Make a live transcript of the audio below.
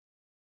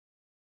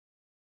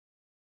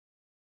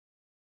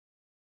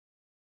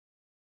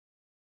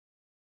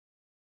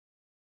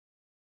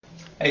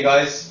Hey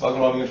guys, welcome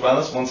to Wellbeing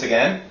Wellness once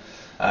again.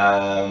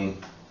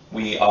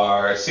 We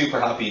are super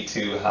happy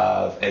to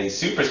have a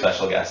super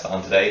special guest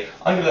on today.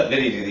 I'm going to let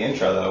Lydia do the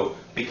intro though,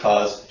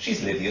 because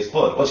she's Lydia's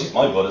bud. Well, she's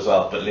my bud as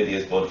well, but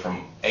Lydia's bud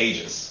from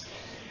ages.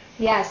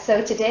 Yeah,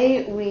 so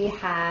today we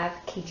have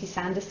Katie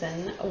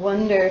Sanderson, a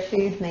wonder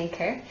food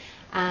maker.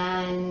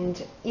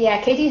 And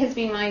yeah, Katie has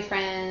been my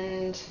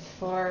friend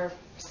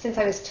since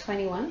I was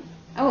 21.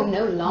 Oh,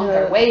 no,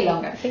 longer, way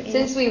longer.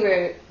 Since we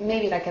were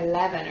maybe like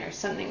 11 or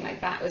something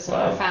like that was when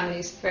our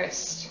families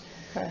first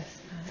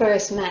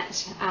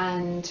met.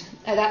 And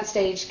at that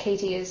stage,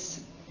 Katie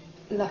is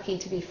lucky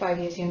to be 5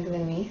 years younger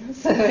than me.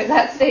 So at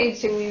that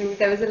stage,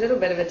 there was a little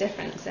bit of a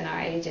difference in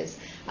our ages.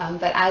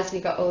 But as we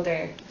got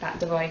older, that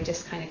divide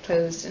just kind of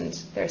closed, and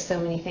there are so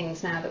many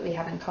things now that we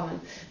have in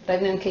common. But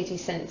I've known Katie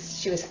since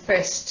she was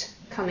first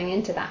coming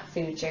into that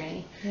food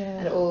journey,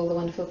 and all the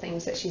wonderful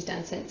things that she's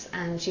done since.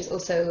 And she's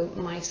also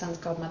my son's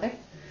godmother.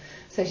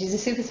 So she's a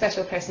super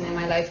special person in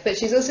my life, but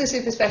she's also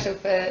super special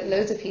for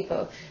loads of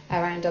people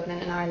around Dublin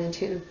and Ireland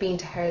who've been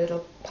to her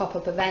little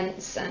pop-up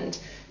events and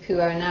who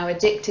are now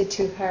addicted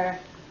to her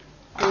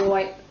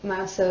white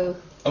mouso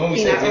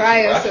peanut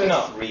rye. We're actually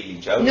not really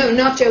joking. No,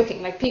 not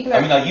joking. Like people are.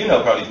 I mean, like, you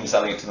know, probably from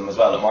selling it to them as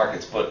well at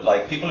markets, but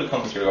like people who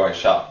come through our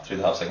shop through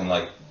the Hop Second,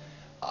 like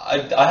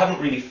I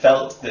haven't really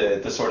felt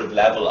the sort of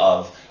level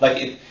of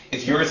like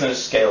it's yours and a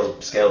scale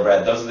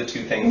bread. Those are the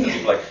two things that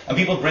people like, and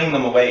people bring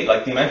them away.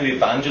 Like the amount of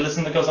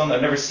evangelism that goes on,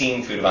 I've never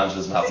seen food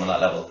evangelism happen on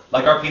that level.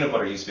 Like our peanut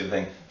butter used to be the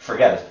thing.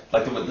 Forget it.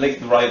 Like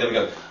the ride that we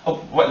go. Oh,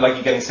 what, like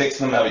you're getting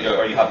 6 of them?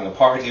 Are you having a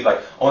party?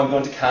 Like, oh, I'm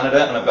going to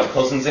Canada and I've got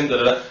cousins in.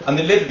 And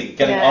they're literally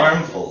getting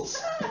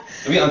armfuls.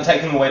 I'm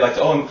taking them away like,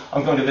 oh,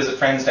 I'm going to visit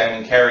friends down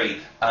in Kerry,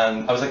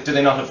 and I was like, do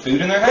they not have food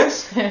in their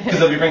house? Because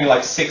they'll be bringing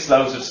like 6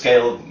 loaves of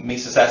scale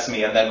miso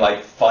sesame and then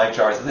like 5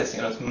 jars of this.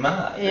 You know, it's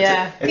mad.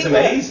 Yeah, it's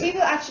amazing.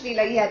 People actually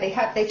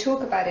they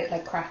talk about it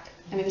like crack.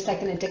 I mean, it's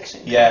like an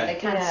addiction. Yeah, they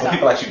can't stop. Well,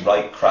 people actually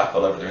write crack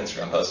all over their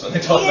Instagram posts when they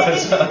talk about it.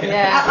 So,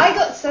 yeah. I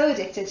got so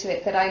addicted to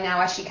it that I now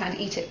actually can't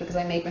eat it because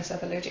I made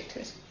myself allergic to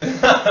it.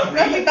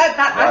 Really? That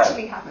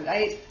actually happened. I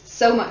ate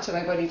so much that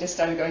my body just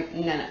started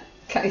going, no,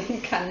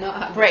 you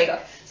cannot have break. This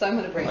stuff. So I'm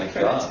going to break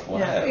for God, it. wow.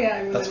 Yeah,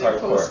 I'm That's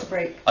forced to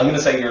break. I'm going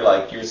to say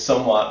you're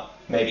somewhat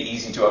maybe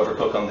easy to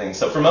overcook on things.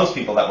 So for most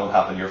people that won't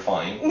happen. You're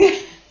fine.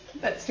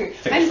 That's true.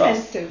 Fingers I'm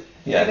crossed. sensitive.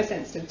 Yeah. Very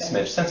sensitive.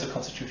 Smidge, sense of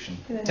constitution,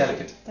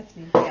 delicate. That's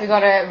me. We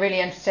got a really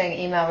interesting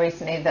email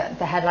recently that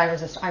the headline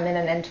was just, I'm in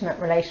an intimate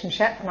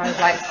relationship, and I was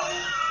like,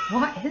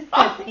 what is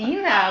this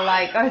email?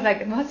 Like, I was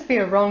like, it must be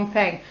a wrong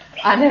thing.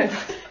 And it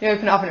was, you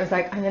open it up and it was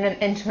like, I'm in an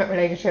intimate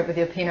relationship with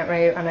your peanut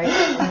rye and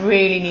I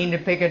really need a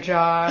bigger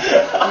jar.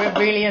 We're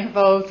really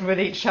involved with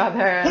each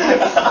other.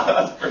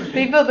 And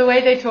people, the way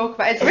they talk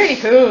about it, it's really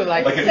cool.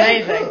 Like it's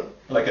amazing.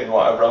 Like a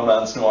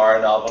romance noir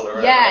novel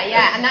or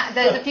yeah, and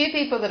there's a few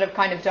people that have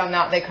kind of done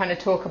that. They kind of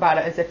talk about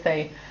it as if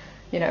they,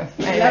 anyway.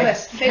 Love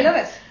it. They love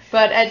it.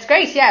 But it's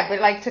great, yeah.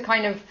 But like to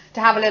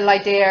have a little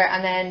idea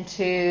and then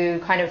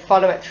to kind of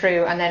follow it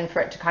through, and then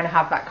for it to kind of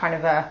have that kind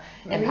of a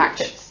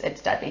impact.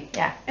 It's deadly,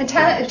 yeah. And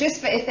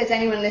just if there's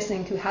anyone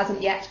listening who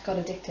hasn't yet got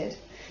addicted,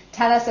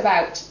 tell us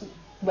about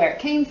where it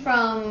came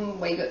from,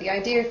 where you got the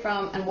idea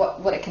from, and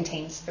what it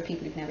contains for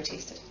people who've never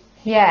tasted.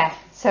 Yeah,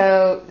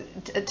 so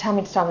tell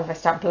me to stop if I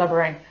start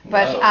blubbering.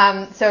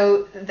 But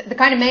so the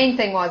kind of main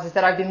thing is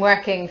that I've been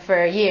working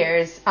for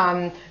years,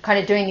 kind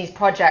of doing these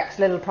projects,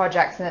 little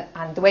projects,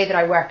 and the way that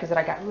I work is that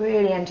I get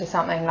really into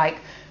something, like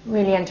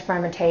really into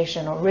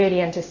fermentation or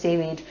really into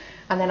seaweed,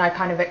 and then I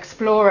kind of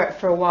explore it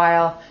for a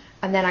while,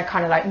 and then I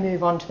kind of like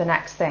move on to the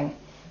next thing.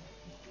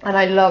 And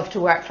I love to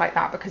work like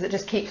that because it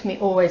just keeps me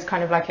always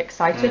kind of like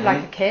excited,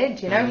 like a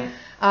kid,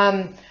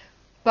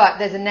 But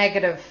there's a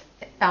negative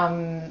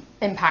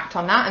impact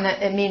on that, and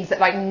it means that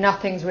like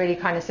nothing's really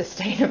kind of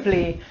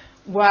sustainably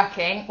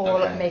working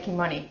or making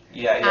money.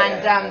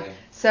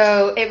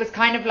 So it was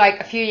kind of like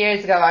a few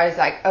years ago I was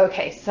like,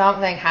 okay,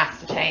 something has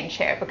to change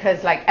here,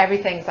 because like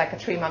everything's like a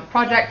 3-month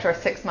project or a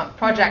 6-month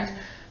project,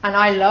 and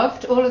I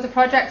loved all of the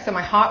projects, so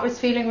my heart was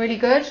feeling really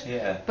good.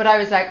 But I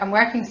was like, I'm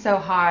working so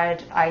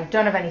hard, I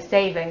don't have any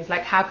savings,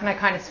 like how can I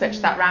kind of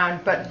switch that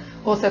round but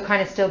also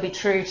kind of still be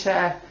true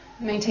to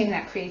maintain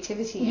that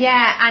creativity.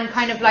 Yeah, and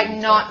kind of like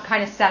not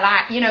kind of sell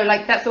out.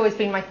 Like that's always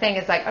been my thing,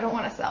 is like I don't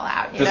want to sell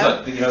out.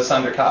 Like,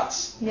 Sandra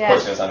Katz. Yeah. Of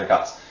course you know Sandra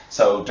Katz.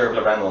 So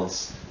Dervla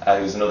Reynolds,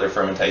 who's another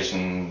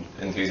fermentation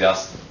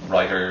enthusiast,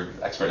 writer,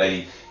 expert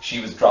lady, she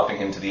was dropping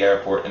him to the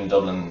airport in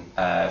Dublin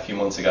a few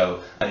months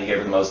ago, and he gave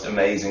her the most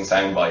amazing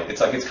soundbite.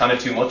 It's like, it's kind of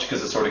too much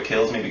because it sort of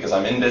kills me because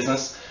I'm in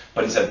business.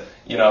 But he said,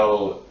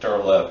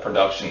 Dervla,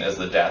 production is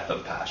the death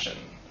of passion.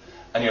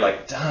 And you're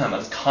like, damn,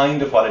 that's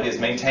kind of what it is.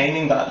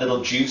 Maintaining that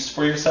little juice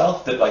for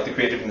yourself, that like the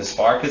creativity and the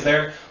spark is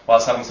there,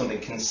 whilst having something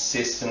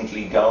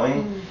consistently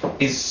going,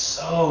 is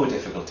so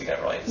difficult to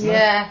get right, isn't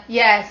it?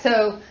 Yeah.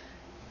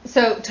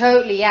 So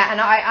totally, yeah. And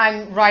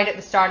I'm right at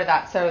the start of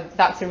that, so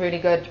that's a really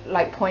good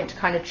like point to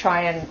kind of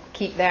try and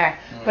keep there.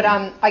 But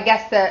I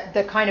guess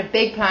the kind of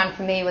big plan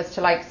for me was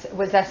to like,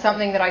 was there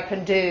something that I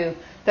can do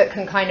that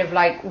can kind of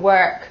like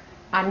work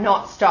and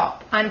not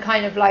stop, and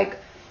kind of like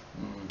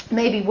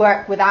maybe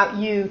work without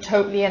you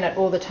totally in it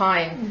all the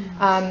time,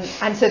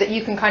 and so that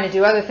you can kind of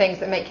do other things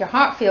that make your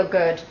heart feel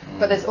good,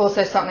 but there's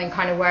also something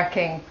kind of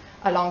working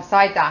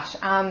alongside that.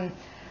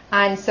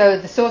 And so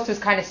the sauce was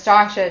kind of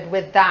started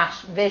with that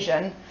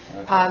vision,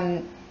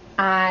 and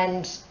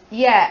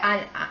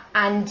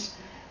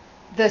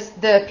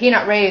the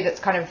peanut rae that's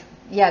kind of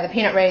the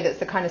peanut rae that's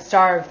the kind of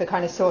star of the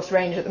kind of sauce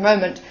range at the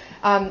moment.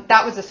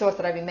 That was a sauce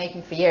that I've been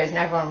making for years, and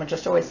everyone would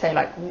just always say,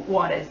 like,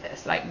 what is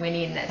this? Like, we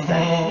need this.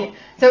 And,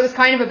 so it was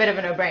kind of a bit of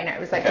a no-brainer. It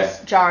was like,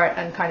 just jar it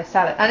and kind of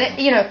sell it. And it,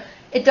 you know,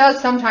 it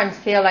does sometimes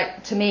feel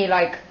like, to me,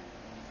 like,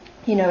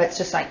 you know, it's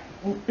just like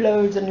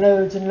loads and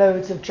loads and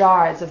loads of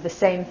jars of the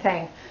same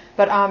thing.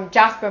 But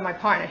Jasper, my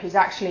partner, who's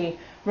actually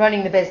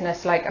running the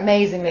business like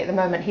amazingly at the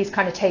moment, he's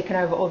kind of taken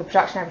over all the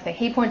production and everything.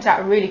 He pointed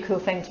out a really cool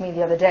thing to me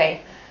the other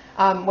day,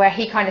 where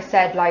he kind of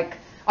said, like,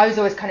 I was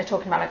always kind of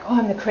talking about, like, oh,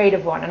 I'm the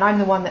creative one and I'm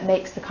the one that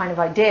makes the kind of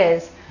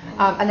ideas,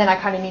 and then I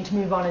kind of need to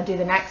move on and do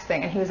the next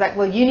thing. And he was like,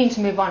 well, you need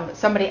to move on, but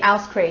somebody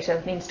else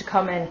creative needs to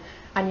come in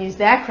and use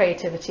their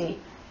creativity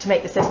to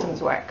make the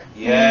systems work.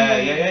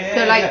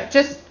 So like,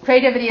 just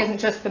creativity isn't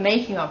just the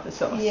making of the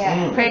sauce.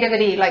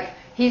 Creativity, like,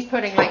 he's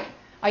putting, like,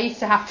 I used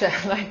to have to,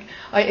 like,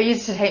 it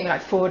used to take me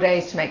like 4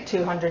 days to make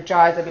 200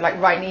 jars. I'd be like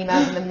writing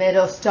emails in the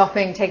middle,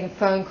 stopping, taking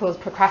phone calls,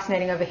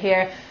 procrastinating over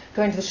here,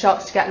 going to the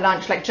shops to get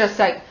lunch, like, just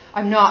like,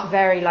 I'm not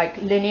very like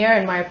linear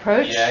in my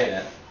approach.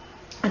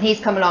 And he's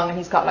come along and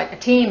he's got like a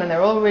team and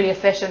they're all really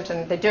efficient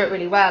and they do it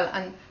really well,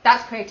 and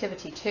that's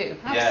creativity too.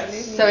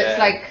 Absolutely. So it's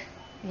like,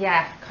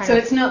 so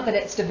it's not that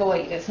it's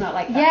devoid, it's not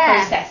like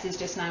that process is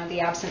just now the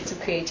absence of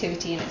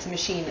creativity and it's a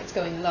machine that's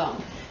going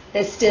along.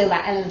 There's still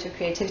that element of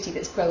creativity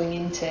that's growing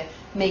into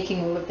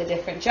making all of the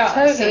different jars.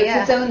 Totally, so it's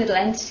its own little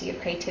entity of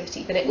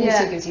creativity, but it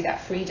also gives you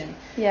that freedom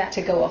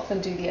to go off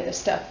and do the other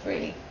stuff,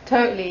 really.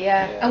 Totally,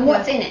 And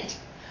what's in it?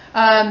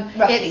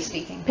 Roughly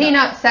speaking.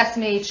 Peanut,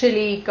 sesame,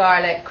 chili,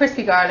 garlic,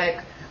 crispy garlic,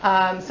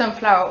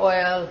 sunflower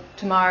oil,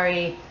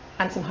 tamari,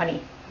 and some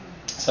honey.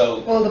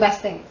 So all the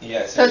best things.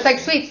 So it's like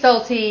sweet,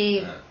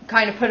 salty,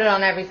 kind of put it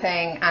on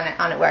everything,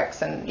 and it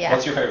works. And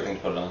what's your favorite thing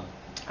to put it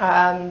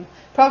on?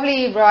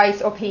 Probably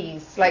rice or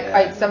peas.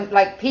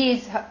 Like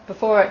peas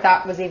before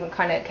that was even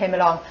kind of came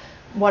along.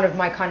 One of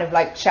my kind of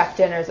like chef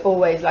dinners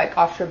always, like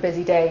after a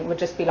busy day, would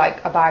just be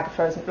like a bag of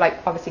frozen, like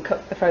obviously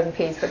cook the frozen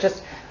peas, but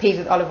just peas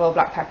with olive oil,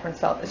 black pepper and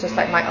salt. It's just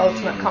like my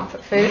ultimate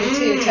comfort food. Me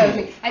too,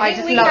 totally. I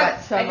just love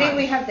it so much. I think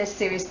we have this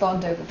serious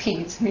bond over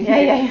peas.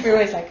 We're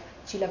always like,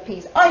 do you love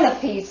peas? I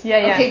love peas.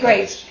 Okay,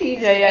 great.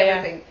 Peas,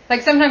 everything.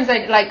 Like sometimes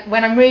I like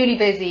when I'm really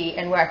busy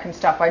in work and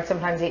stuff, I'd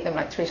sometimes eat them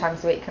like 3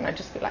 times a week, and I'd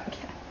just be like,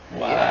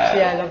 wow.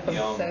 I love them.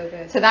 So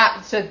good. So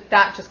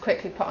that just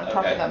quickly put on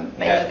top of them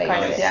makes it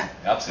kind of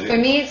absolutely.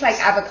 For me, it's like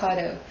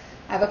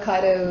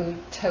avocado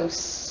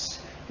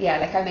toast.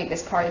 Like I make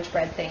this porridge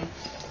bread thing,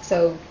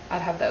 so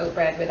I'd have the oat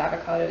bread with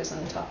avocados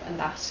on top, and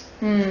that so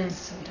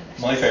delicious.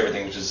 My favorite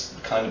thing, which is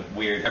kind of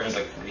weird, everyone's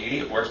like, really,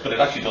 it works, but it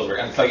actually does work,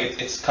 and it's like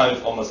it's kind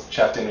of almost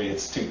chef dinner.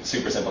 It's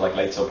super simple, like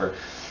late supper.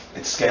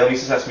 It's scale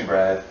piece of sesame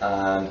bread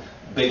and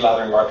big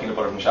lather and peanut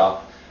butter from the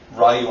shop,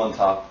 rye on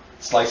top,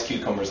 sliced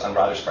cucumbers and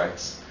radish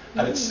sprouts.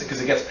 And it's because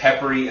it gets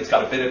peppery, it's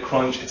got a bit of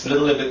crunch, it's a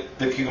little bit,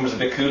 the cucumber's a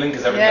bit cooling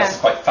because everything else is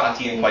quite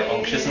fatty and quite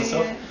unctuous and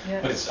stuff.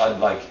 But it's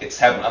it's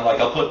heaven. I'm like,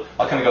 I'll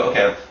kind of go,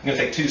 okay, I'm going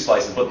to take 2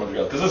 slices and put them on the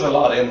grill because there's a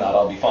lot in that,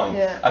 I'll be fine.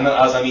 And then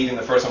as I'm eating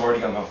the first, I'm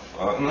already going,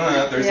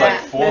 there's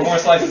like 4 more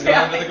slices going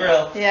onto the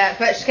grill.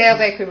 But Scale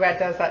Bakery Bread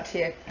does that to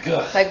you.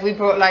 Like we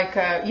brought like,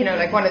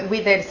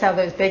 like they'd sell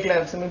those big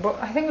loaves, and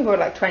I think we brought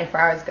like 24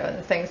 hours ago, and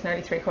the thing's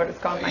nearly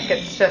 3/4 gone. Like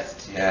it's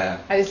just. I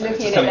was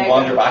looking at it. Just kind of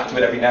wander back to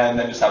it every now and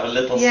then, just have a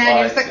little slice.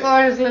 And it's like,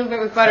 there's a little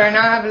bit with butter, and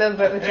now I have a little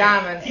bit with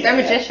jam, and they're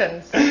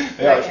magicians.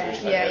 They are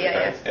magicians.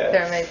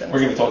 They're amazing. We're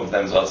going to be talking to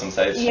them as well some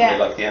stage.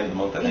 Like the end of the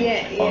month, I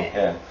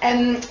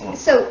think.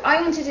 So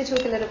I wanted to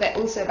talk a little bit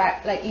also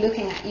about like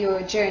looking at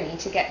your journey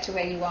to get to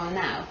where you are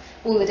now,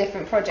 all the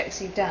different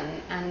projects you've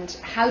done, and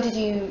how did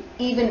you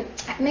even,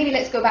 maybe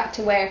let's go back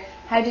to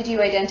how did you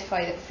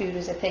identify that food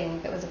was a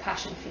thing that was a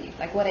passion for you?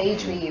 Like what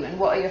age were you, and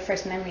what are your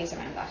first memories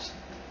around that?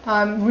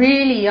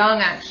 Really young,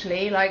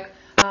 actually. Like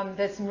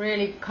there's some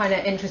really kind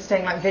of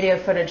interesting like video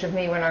footage of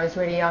me when I was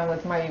really young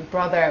with my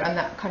brother, and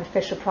that kind of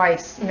Fisher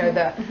Price,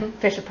 the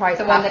Fisher Price,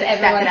 the one that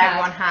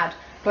everyone had.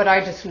 But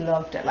I just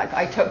loved it. Like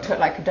I took to it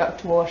like a duck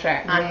to water,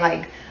 and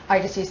like I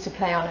just used to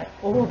play on it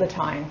all the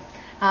time.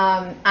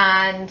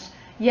 And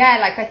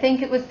like I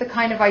think it was the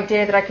kind of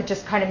idea that I could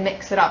just kind of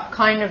mix it up,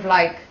 kind of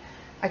like,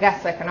 I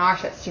guess like an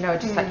artist,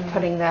 just like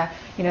putting the,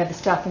 the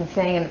stuff and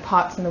thing and the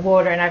pots and the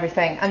water and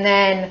everything. And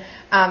then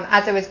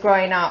as I was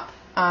growing up,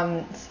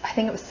 I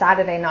think it was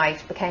Saturday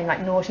night became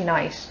like naughty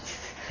night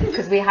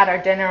because we had our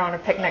dinner on a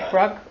picnic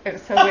rug. It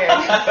was so weird.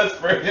 That's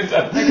brilliant.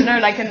 I don't know,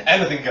 like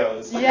anything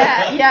goes.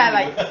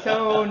 Like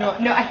so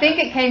no. I think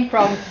it came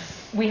from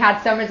we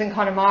had summers in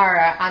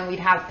Connemara and we'd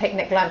have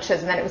picnic lunches,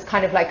 and then it was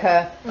kind of like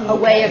a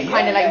way of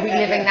kind of like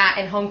reliving that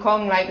in Hong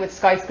Kong, like with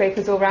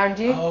skyscrapers all around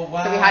you. Oh,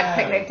 wow. So we had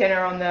picnic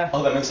dinner on the...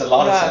 Oh, that makes a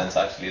lot of Yeah. sense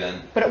actually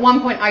then. But at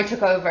one point I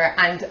took over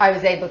and I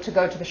was able to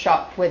go to the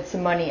shop with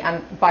some money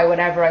and buy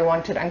whatever I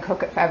wanted and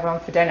cook it for everyone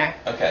for dinner.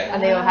 Okay.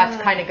 And they all have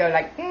to kind of go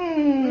like,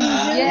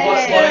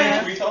 What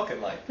age are we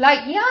talking like?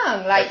 like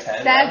young, like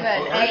 10, 7,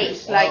 oh,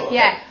 8, wow, like okay.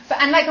 yeah.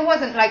 But and like it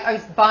wasn't like I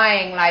was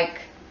buying like,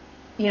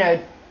 you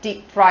know,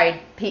 deep fried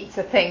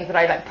pizza things that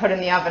I like put in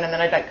the oven and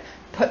then I'd like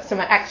put some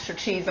extra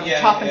cheese on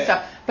Yeah, top yeah, and yeah.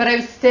 stuff. But I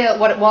was still,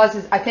 what it was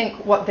is I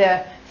think what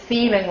the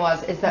feeling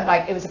was is that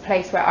like it was a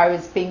place where I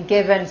was being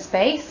given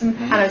space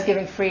and I was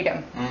given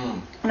freedom.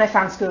 And I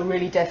found school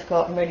really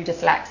difficult and really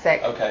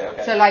dyslexic.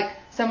 Okay. So like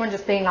someone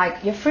just being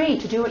like, you're free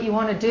to do what you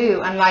want to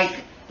do and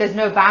like there's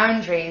no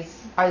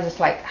boundaries. I was just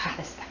like,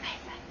 this is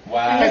amazing.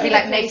 Wow. So it'd be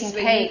like A place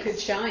making where you cakes. could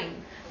shine.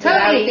 Totally,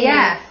 Without being-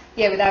 yeah.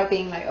 Yeah, without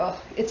being like, oh,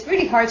 it's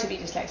really hard to be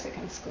dyslexic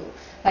in school.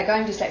 Like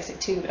I'm dyslexic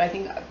too, but I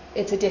think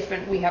it's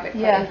we have it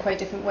Yeah. in quite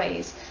different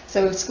ways.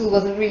 So school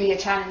wasn't really a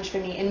challenge for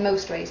me in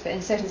most ways, but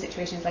in certain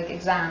situations like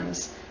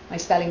exams, my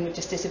spelling would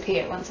just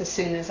disappear once as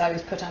soon as I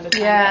was put under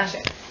time Yeah.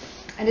 pressure.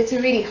 And it's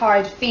a really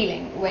hard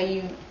feeling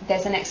where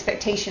there's an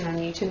expectation on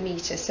you to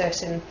meet a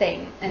certain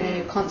thing, and then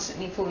you're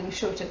constantly falling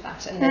short of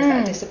that, and there's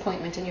that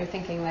disappointment, and you're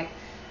thinking like,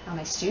 am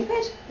I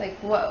stupid? Like,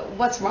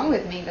 what's wrong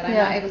with me that I'm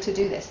not able to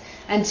do this?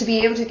 And to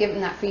be able to give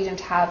them that freedom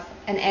to have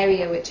an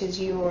area which is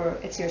your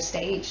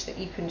stage that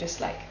you can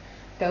just like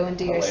go and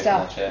do your Away from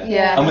stuff. that,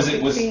 Yeah. And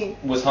Completely.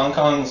 was Hong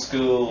Kong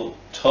school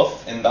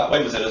tough in that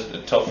way? Was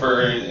it tougher?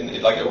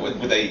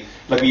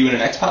 Were you in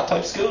an expat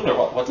type school or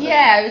what?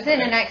 Yeah, I was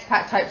in an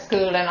expat type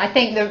school, and I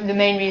think the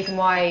main reason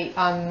why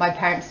my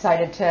parents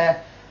decided to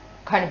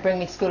kind of bring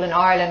me to school in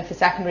Ireland for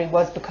secondary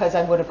was because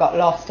I would have got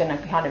lost in a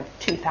kind of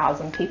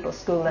 2,000 people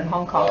school in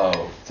Hong Kong.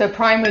 Whoa. So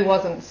primary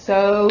wasn't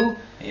so,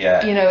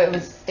 Yeah. you know, it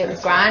was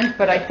That's grand, right.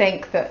 but I Yeah.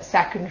 think that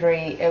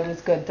secondary it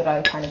was good that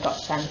I kind of got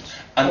sent.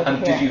 over And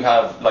here. did you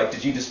have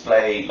did you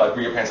display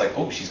were your parents like,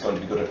 oh, she's going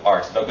to be good at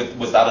art?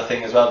 Was that a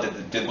thing as well?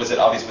 Was it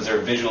obvious? Was there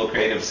a visual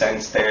creative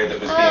sense there that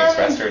was being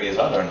expressed early as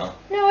well, or not?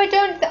 No, I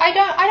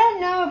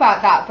don't know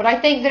about that, but I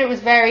think that it was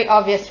very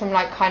obvious from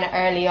like kind of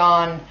early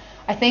on.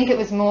 I think it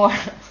was more,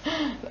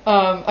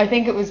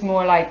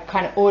 like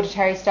kind of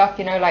auditory stuff,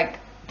 you know, like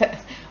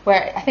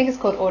where I think it's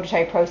called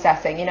auditory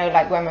processing, you know,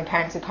 like where my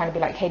parents would kind of be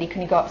like, Katie,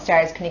 can you go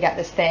upstairs? Can you get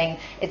this thing?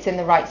 It's in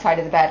the right side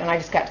of the bed, and I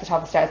just get to the top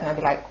of the stairs and I'd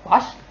be like,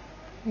 what?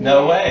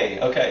 No way.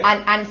 Okay.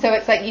 And so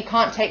it's like you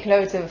can't take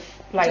loads of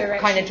like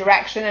kind of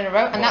direction in a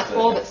row, and that's Was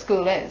it? all that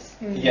school is.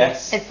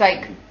 Yes. It's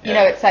like, you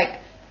know, it's like,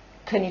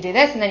 can you do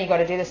this, and then you got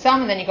to do the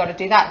sum, and then you got to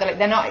do that.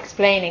 They're not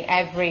explaining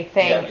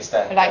everything. Yeah, every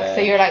step, like,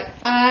 so you're like,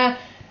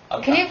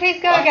 can you please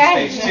go back to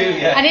again? stage 2,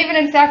 yeah. And even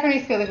in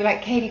secondary school, they'd be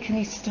like, Katie, can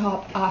you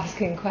stop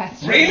asking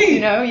questions? Really?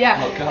 You know,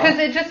 yeah. Oh, God. Because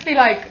it'd just be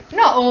like,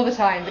 not all the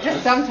time, but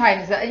just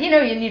sometimes, you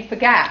know, you'd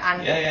forget.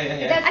 And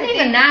Yeah. and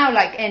even now,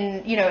 like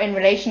in, you know, in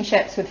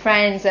relationships with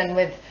friends and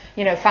with,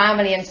 you know,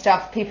 family and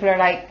stuff, people are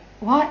like,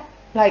 what?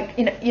 Like,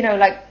 you know,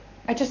 like,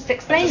 I just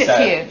explained it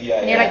to you.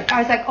 Yeah, and you're yeah. like, I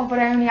was like, oh, but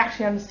I only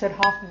actually understood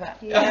half of it.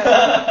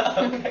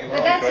 Okay,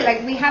 But that's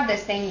like, we have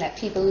this thing that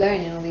people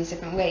learn in all these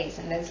different ways,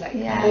 and there's like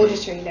Yeah.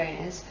 auditory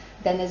learners,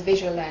 then there's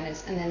visual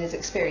learners, and then there's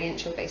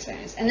experiential based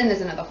learners, and then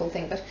there's another whole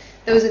thing, but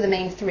those are the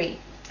main three.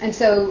 And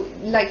so,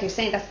 like you're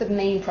saying, that's the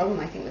main problem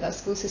I think with our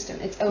school system.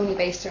 It's only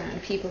based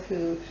around people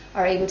who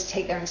are able to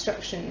take their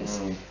instructions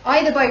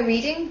either by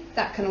reading,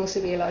 that can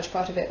also be a large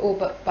part of it, or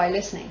by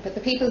listening. But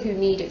the people who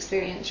need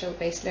experiential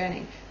based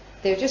learning,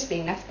 they're just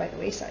being left by the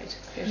wayside.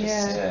 They're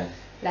just Yeah.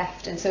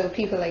 left. And so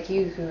people like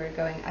you who are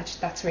going,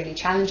 that's really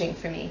challenging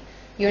for me,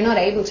 you're not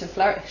able to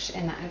flourish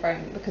in that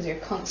environment because you're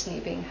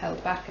constantly being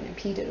held back and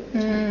impeded all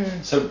the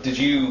time. So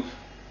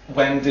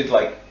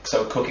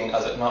so cooking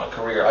as not a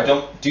career?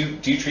 Do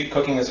you treat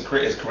cooking as a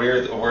career? Is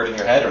career a word in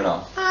your head or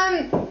not?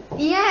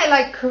 Yeah,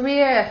 like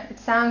career, it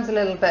sounds a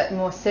little bit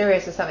more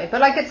serious or something,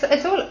 but like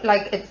it's all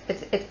like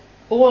it's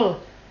all.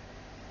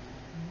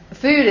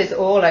 Food is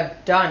all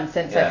I've done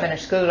since I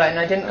finished school, and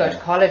I didn't go to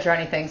college or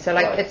anything. So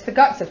like it's the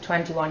guts of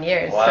 21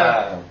 years.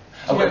 Wow.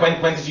 So,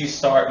 when did you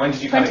start? When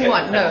did you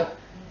 21? No,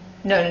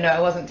 I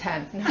wasn't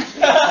 10.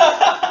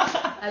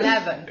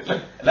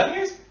 11. 11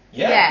 years?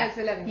 Yeah. That's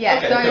 11. Yeah.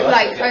 Okay, So I cool, was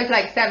that's like good, I was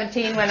like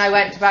 17 when I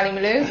went to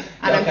Ballymaloe,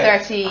 and I'm Okay.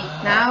 30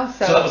 now.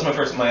 So that was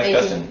my next 18,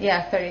 question.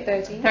 Yeah,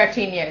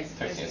 13 years.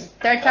 13 years.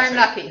 Third time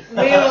That's lucky.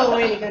 We're all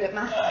really good at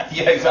math.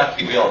 Yeah,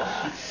 exactly. We all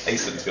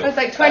ace it in school. I was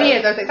like 20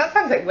 years. I was like, that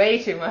sounds like way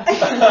too much. You're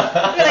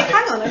like,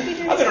 hang on, I've been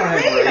doing I've this been for a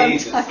around really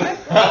for long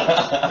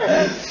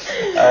ages.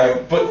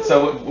 time. But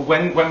so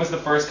when was the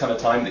first kind of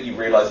time that you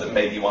realised that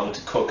maybe you wanted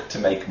to cook to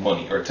make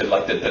money, or to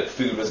like that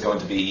food was going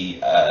to be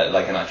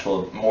like an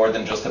actual more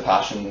than just a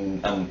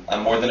passion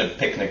and more than a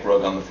picnic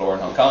rug on the floor in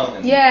Hong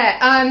Kong?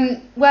 Yeah,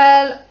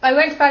 well, I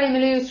went to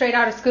Ballymaloe straight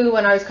out of school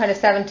when I was kind of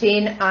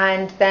 17,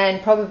 and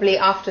then probably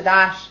after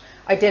that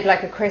I did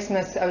like a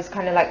Christmas, I was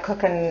kind of like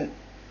cooking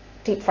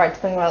deep fried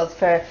spring rolls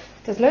for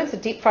there's loads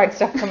of deep fried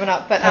stuff coming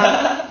up, but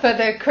for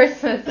the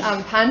Christmas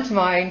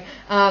pantomime,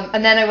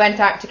 and then I went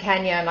out to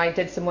Kenya and I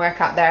did some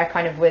work out there,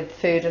 kind of with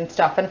food and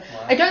stuff. And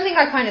I don't think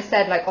I kind of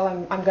said like,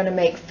 oh, I'm going to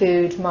make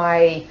food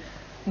my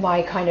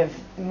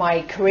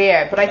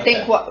career, but I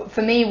think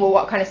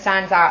what kind of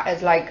stands out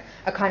as like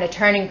a kind of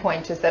turning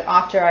point is that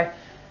after I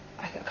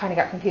kind of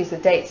got confused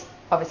with dates,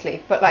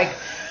 obviously, but like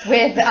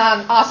with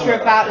after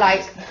about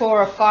like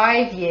 4 or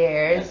 5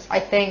 years, I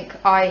think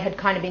I had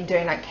kind of been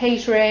doing like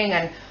catering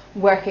and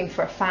working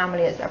for a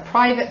family as a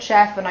private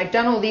chef, and I'd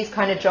done all these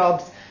kind of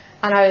jobs,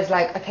 and I was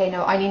like, okay,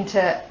 no,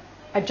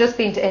 I'd just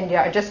been to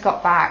India, I just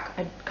got back,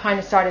 I kind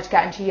of started to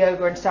get into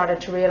yoga and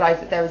started to realize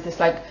that there was this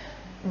like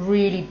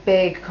really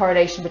big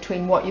correlation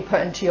between what you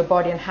put into your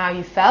body and how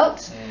you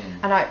felt.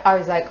 And I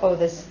was like, oh,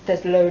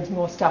 there's loads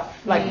more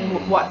stuff, like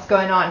what's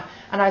going on.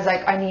 And I was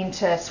like, I need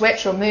to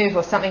switch or move,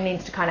 or something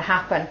needs to kind of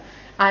happen.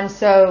 And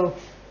so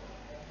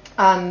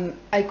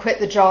I quit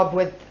the job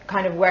with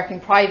kind of working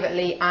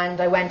privately, and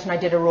I went and I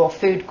did a raw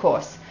food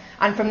course.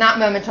 And from that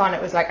moment on,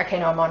 it was like, okay,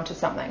 no, I'm on to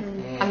something.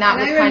 And that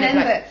was kind of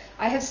like,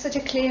 I have such a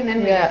clear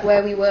memory of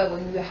where we were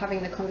when we were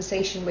having the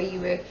conversation where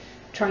you were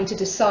trying to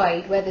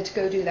decide whether to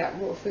go do that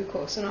raw food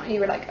course or not, and you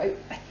were like,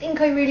 I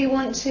think I really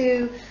want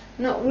to,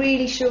 not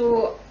really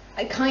sure,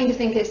 I kind of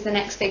think it's the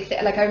next big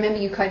thing. Like I remember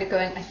you kind of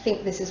going, I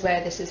think this is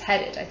where this is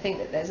headed, I think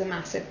that there's a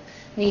massive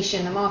niche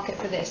in the market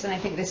for this, and I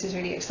think this is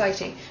really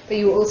exciting. But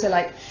you were also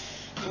like,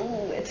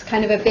 ooh, it's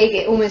kind of a big,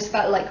 it almost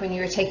felt like when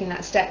you were taking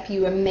that step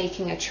you were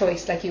making a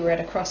choice, like you were at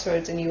a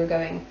crossroads and you were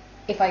going,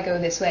 if I go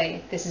this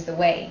way, this is the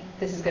way,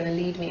 this is going to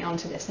lead me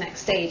onto this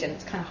next stage. And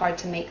it's kind of hard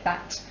to make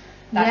that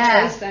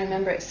choice. I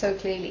remember it so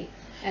clearly,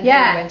 and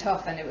then it went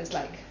off, and it was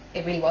like,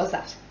 it really was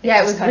that.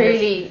 It was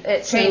really,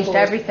 it changed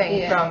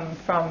everything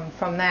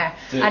from there.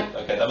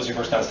 Okay, that was your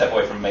first kind of step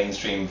away from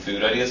mainstream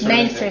food ideas?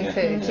 Mainstream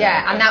food,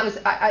 and that was,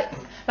 I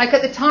like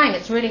at the time,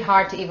 it's really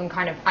hard to even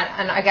kind of,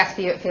 and I guess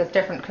for you it feels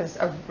different because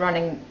of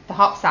running the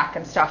hop sack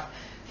and stuff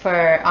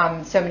for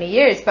so many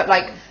years, but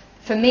like,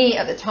 for me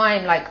at the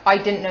time, like I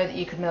didn't know that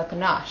you could milk a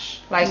nut,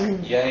 like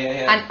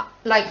and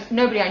like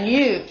nobody I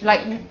knew,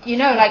 like you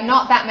know, like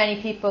not that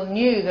many people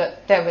knew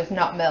that there was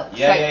nut milk.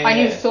 I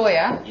knew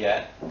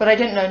soya, but I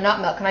didn't know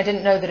nut milk, and I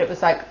didn't know that it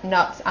was like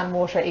nuts and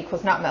water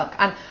equals nut milk.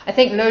 And I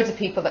think loads of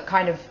people that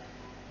kind of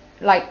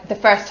like the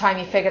first time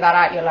you figure that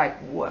out, you're like,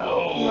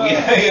 whoa.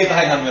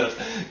 Hang on a minute,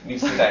 need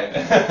to sit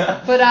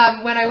down.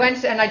 But when I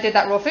went and I did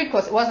that raw food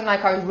course, it wasn't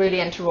like I was really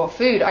into raw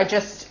food. I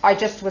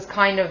just was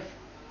kind of,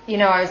 you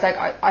know, I was like,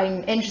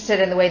 I'm interested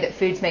in the way that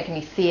food's making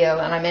me feel,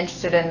 and I'm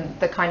interested in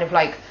the kind of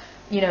like,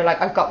 you know,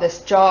 like I've got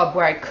this job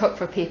where I cook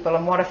for people,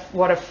 and what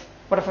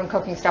if I'm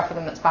cooking stuff for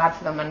them that's bad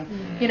for them,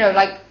 and you know,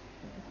 like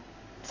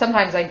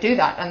sometimes I do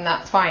that and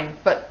that's fine,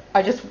 but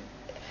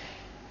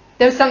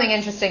there was something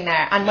interesting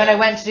there. And when I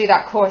went to do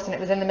that course, and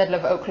it was in the middle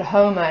of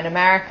Oklahoma in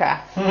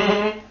America,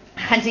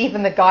 and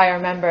even the guy I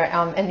remember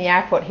in the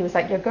airport, he was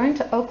like, "You're going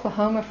to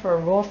Oklahoma for a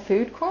raw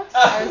food course?"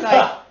 I was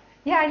like,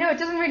 yeah, I know, it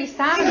doesn't really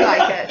sound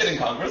like it. Bit in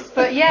Congress.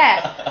 But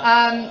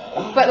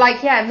but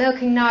like,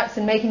 milking nuts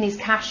and making these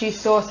cashew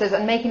sauces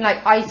and making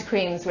like ice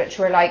creams, which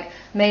were like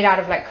made out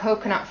of like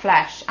coconut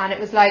flesh. And it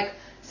was like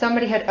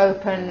somebody had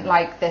opened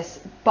like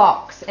this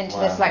box into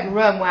this like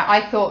room where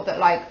I thought that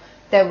like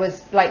there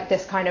was like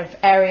this kind of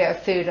area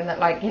of food, and that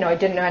like, you know, I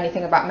didn't know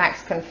anything about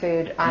Mexican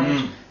food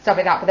and stuff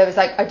like that, but there was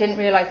like, I didn't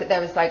realize that there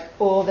was like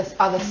all this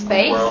other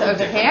space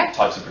over here,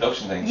 types of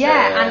production things,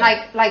 and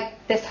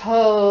like this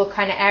whole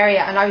kind of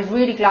area. And I was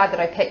really glad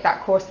that I picked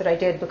that course that I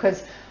did,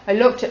 because I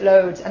looked at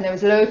loads, and there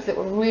was loads that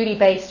were really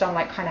based on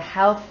like kind of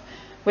health,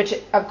 which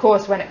of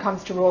course when it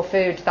comes to raw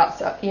food,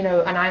 that's you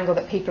know, an angle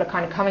that people are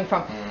kind of coming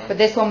from. But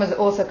this one was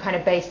also kind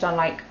of based on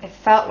like, it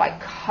felt like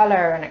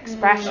color and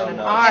expression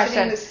and art.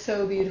 Everything was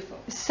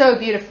so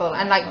beautiful,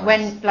 and like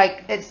when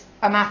like it's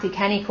a Matthew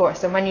Kenny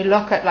course, and when you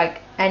look at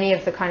like any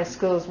of the kind of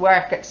school's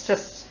work, it's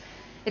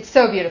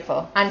so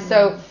beautiful. And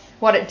so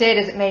what it did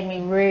is it made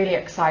me really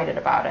excited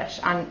about it,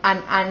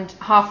 and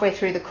halfway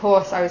through the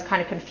course I was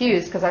kind of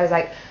confused, because I was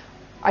like,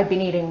 I'd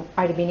been eating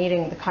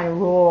the kind of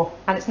raw,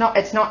 and it's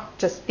not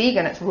just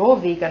vegan, it's raw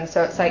vegan,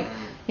 so it's like,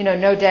 you know,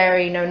 no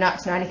dairy, no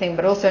nuts, no anything,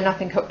 but also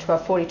nothing cooked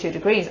above 42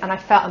 degrees, and I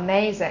felt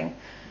amazing.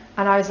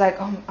 And I was like,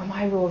 oh, am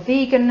I raw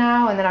vegan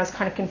now? And then I was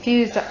kind of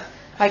confused,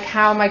 like,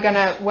 how am I going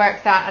to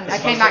work that? And I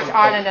came back to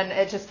Ireland and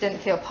it just didn't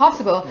feel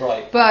possible.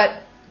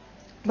 But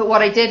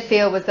what I did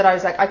feel was that I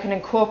was like, I can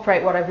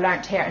incorporate what I've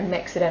learnt here and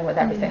mix it in with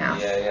everything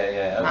else.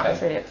 Okay. And that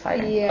was really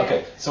exciting.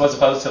 Okay, so as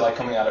opposed to like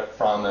coming at it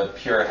from a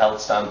pure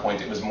health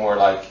standpoint, it was more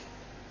like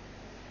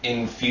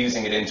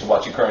infusing it into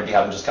what you currently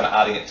have and just kind of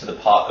adding it to the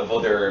pot of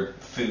other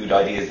food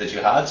ideas that you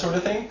had, sort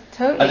of thing.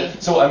 Totally.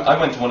 And so I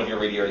went to one of your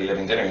really early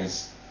living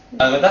dinners,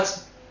 and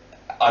that's,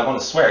 I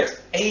want to swear,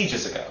 it's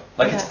ages ago.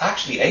 Like, it's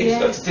actually ages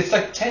ago. It's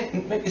like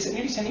 10, is it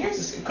nearly 10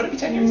 years? Could it be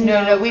 10 years?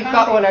 No, we've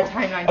got all our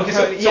timelines. Okay,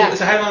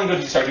 so how long ago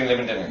did you start doing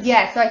living dinners?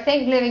 Yeah, so I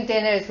think living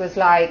dinners was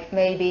like,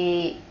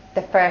 maybe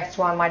the first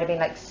one might have been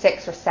like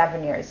 6 or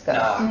 7 years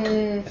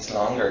ago. It's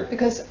longer.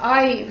 Because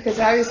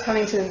I was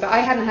coming to them, but I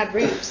hadn't had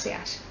roots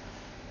yet.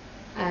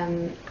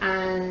 and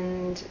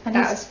that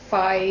he's was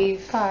 5.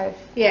 5.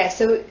 Yeah,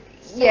 so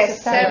yeah, Six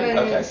or seven.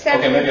 7, Okay. 7,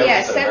 Okay, maybe I yeah,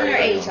 was 7 or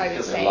very 8, young. I would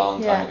Feels like say. a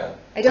long time Yeah. ago.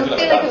 I don't feel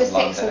feel my like dad it was a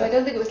long 6, because time I ago.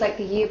 don't think it was like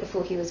the year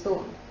before he was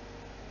born.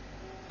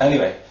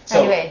 Anyway,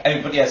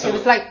 but yeah, so It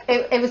was like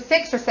it was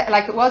 6 or 7,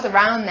 like it was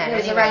around then. It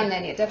was anyway. around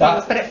then, it definitely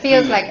was. But it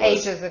feels food like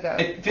was- ages ago.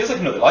 It feels like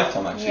another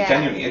lifetime, actually. Yeah.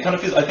 Genuinely, it kind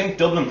of feels. I think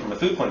Dublin, from a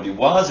food point of view,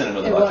 was in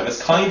another It lifetime. was.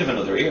 It's kind of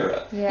another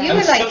era. Yeah. And You were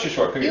it's like such a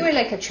short period. you were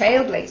like a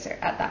trailblazer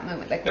at that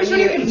moment. Like It was when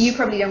you, ridiculous. you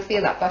probably don't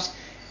feel that, but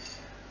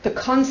the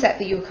concept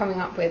that you were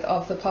coming up with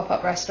of the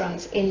pop-up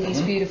restaurants in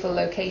these beautiful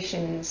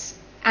locations,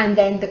 and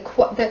then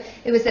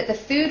it was that the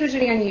food was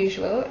really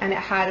unusual and it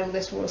had all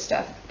this raw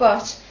stuff,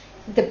 but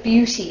the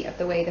beauty of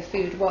the way the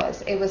food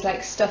was, it was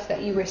like stuff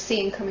that you were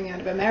seeing coming out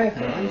of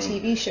America on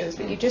TV shows,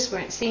 but you just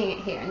weren't seeing it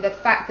here. And the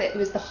fact that it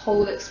was the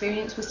whole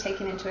experience was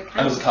taken into account.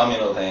 And it was a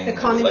communal thing. The It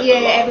was common, like yeah,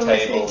 the long everyone was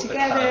tables, sitting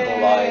the together.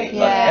 candlelight, Yeah.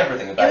 like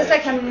everything about It was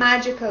like a actually.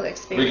 magical It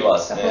experience. really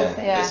was. The Yeah. whole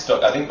thing. Yeah. It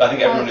stuck. I think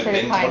everyone who's pretty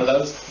been to one of fine.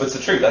 those, but it's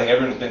the truth. I think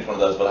everyone who's been to one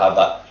of those will have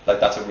that. Like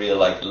that's a real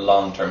like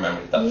long-term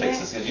memory that Yeah.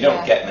 fixes, because you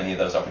don't Yeah. get many of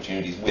those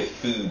opportunities with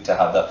food to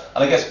have that.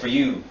 And I guess for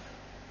you,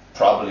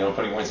 probably, I'm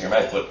putting words in your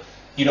mouth, but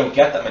you don't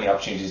get that many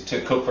opportunities to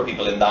cook for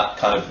people in that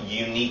kind of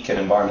unique an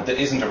environment that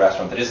isn't a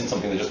restaurant, that isn't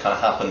something that just kind of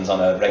happens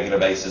on a regular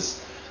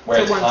basis, where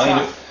So it's one kind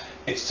shot. of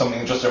it's something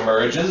that just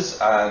emerges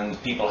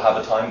and people have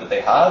a time that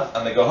they have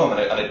and they go home, and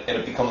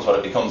it becomes what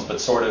it becomes,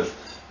 but sort of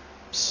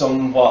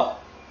somewhat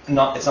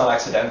not, it's not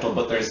accidental,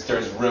 but there's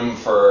room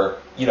for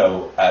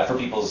for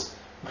people's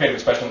creative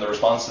expression and the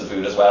response to the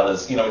food, as well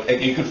as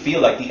you could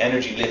feel like the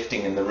energy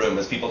lifting in the room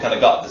as people kind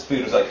of got this food.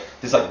 It was like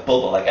this like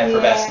bubble, like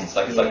effervescence,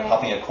 like it's like yeah.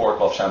 popping a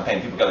cork off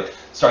champagne. People got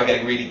started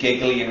getting really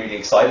giggly and really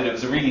excited. It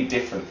was a really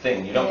different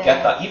thing. You don't Yeah.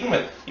 get that even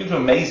to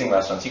amazing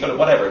restaurants. You go to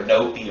whatever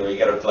Nopi, or you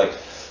go to like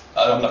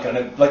I'm not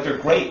gonna like, they're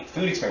great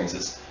food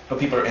experiences, but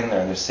people are in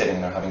there and they're sitting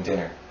and they're having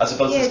dinner, as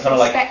opposed to Yeah, this kind of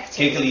like expected.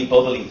 giggly,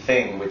 bubbly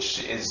thing,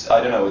 which is,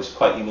 I don't know, it's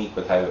quite unique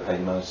with how you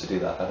manage to do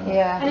that. I don't know.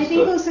 Yeah. And I It's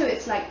think good. also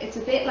it's a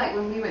bit like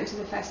when we went to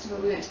the festival.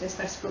 We went to this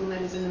festival,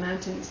 Meadows in the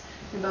Mountains,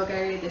 in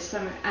Bulgaria this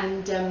summer,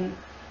 and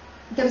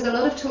there was a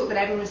lot of talk that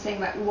everyone was saying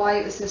about why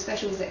it was so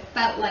special. Was it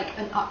felt like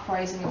an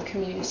uprising of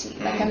community,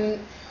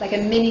 like a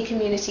mini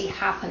community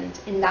happened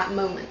in that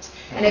moment,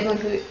 and everyone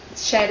who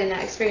shared in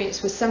that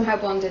experience was somehow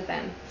bonded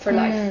then for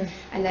life.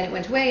 And then it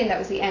went away, and that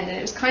was the end. And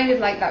it was kind of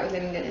like that with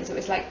Living Dinners. It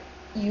was like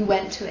you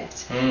went to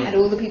it, and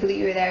all the people that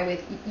you were there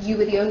with, you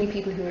were the only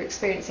people who were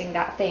experiencing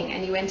that thing,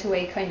 and you went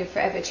away kind of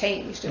forever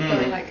changed, and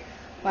feeling like,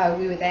 wow,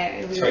 we were there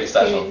and we It's were very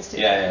special. experienced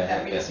Yeah,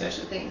 that really yeah.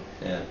 special thing.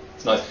 Yeah,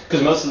 it's nice,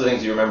 because most of the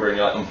things you remember in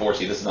your life,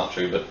 unfortunately, this is not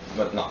true,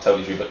 but not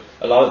totally true, but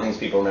a lot of the things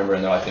people remember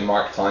in their life, they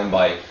mark time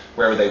by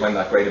where were they when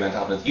that great event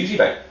happened. It's usually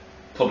about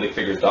public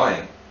figures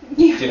dying.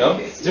 Yeah. Do you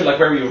know? So like,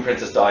 where were you when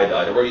Princess Di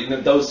died, or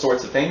where those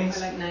sorts of things.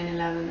 Or like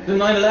 9/11. The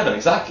 9/11,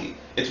 exactly.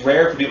 It's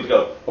rare for people to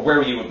go, oh, where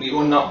were you?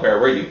 Well, not where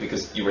were you,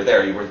 because you were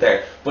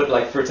there. But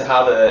like, for it to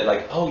have a,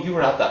 like, oh, you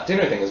were at that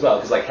dinner thing as well,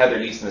 because like Heather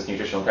Leeson, this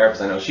nutritional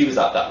therapist, I know she was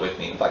at that with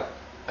me. In fact,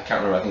 I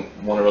can't remember, I think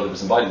one or other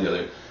was invited the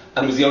other.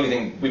 And it was the only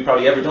thing we'd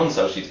probably ever done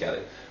socially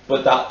together.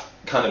 But that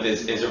kind of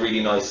is a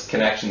really nice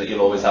connection that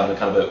you'll always have in a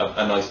kind of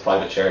a nice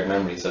private shared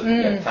memory. So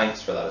yeah,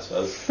 thanks for that, I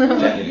suppose.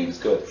 Genuinely, it was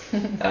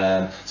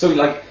good. So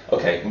like,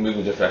 okay, we're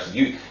moving to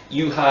directions.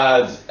 You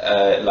had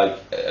like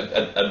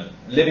a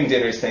living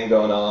dinners thing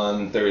going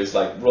on. There is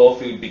like raw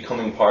food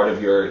becoming part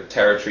of your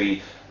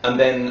territory. And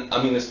then,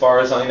 I mean, as far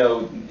as I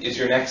know, is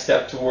your next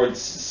step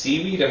towards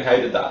seaweed, and how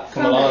did that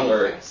come along?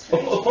 Or first,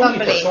 right? Fumbly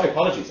first. Fumbly. Sorry,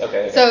 apologies.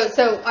 Okay.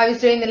 So I was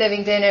doing the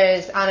living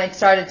dinners, and I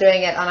started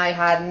doing it, and I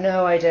had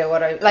no idea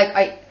what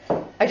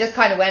I just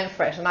kind of went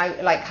for it, and I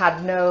like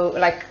had no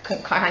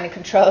kind of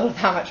control of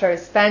how much I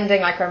was spending.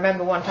 Like, I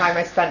remember one time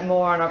I spent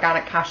more on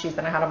organic cashews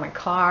than I had on my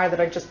car that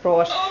I just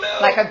brought. Oh,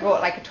 no. Like, I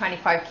brought like a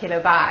 25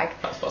 kilo bag.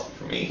 That's possible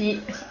for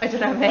me. I don't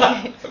know, maybe.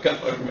 I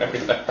can't remember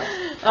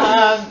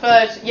that.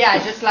 But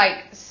yeah, just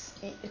like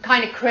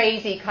kind of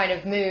crazy kind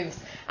of moves.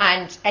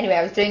 And anyway,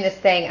 I was doing this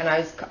thing, and I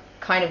was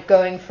kind of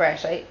going for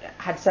it. I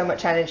had so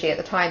much energy at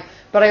the time,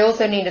 but I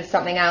also needed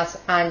something else.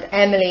 And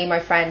Emily, my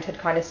friend, had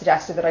kind of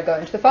suggested that I go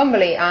into the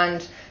Fumbly,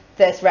 and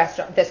this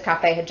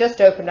cafe had just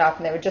opened up,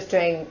 and they were just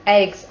doing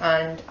eggs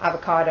and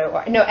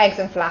eggs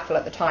and falafel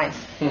at the time.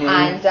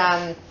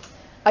 And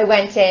I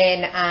went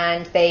in,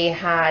 and they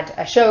had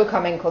a show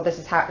coming called This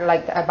Is How,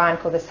 like a band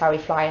called This Is How We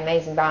Fly, an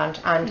amazing band,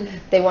 and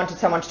they wanted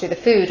someone to do the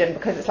food, and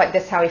because it's like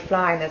This Is How We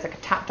Fly, and there's like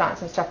a tap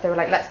dance and stuff, they were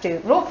like, let's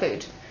do raw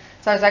food.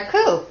 So I was like,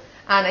 cool,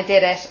 and I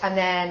did it. And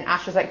then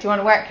Ash was like, do you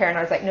want to work here? And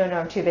I was like, no,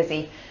 I'm too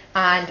busy.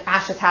 And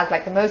Ash just has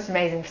like the most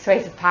amazing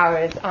persuasive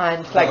powers,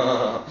 and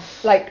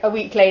like a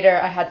week later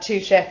I had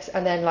 2 shifts,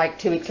 and then like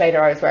 2 weeks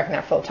later I was working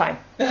there full time.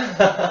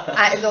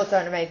 And it's also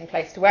an amazing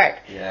place to work.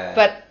 Yeah.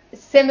 But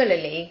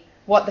similarly,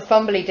 what the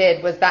Fumbly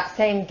did was that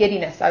same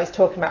giddiness I was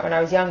talking about when I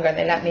was younger, and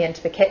they let me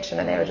into the kitchen,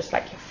 and they were just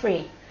like, you're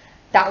free.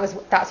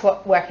 That's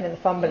what working in the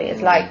Fumbly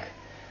is like,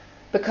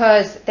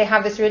 because they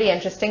have this really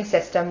interesting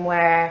system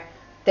where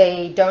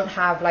they don't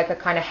have like a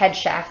kind of head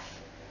chef.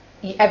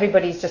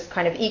 Everybody's just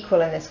kind of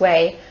equal in this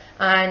way,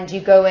 and you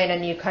go in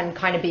and you can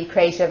kind of be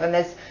creative, and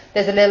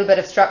there's a little bit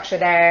of structure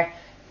there,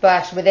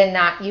 but within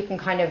that you can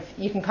kind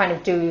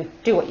of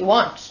do what you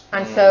want.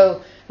 And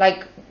so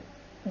like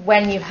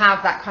when you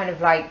have that kind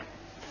of like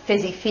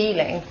fizzy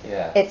feeling,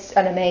 it's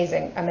an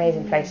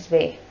amazing place to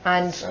be.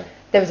 And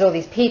there was all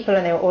these people,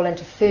 and they were all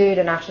into food,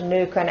 and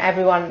Ashanuka, and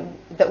everyone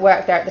that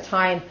worked there at the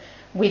time,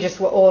 we just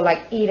were all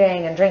like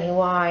eating and drinking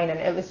wine, and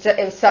it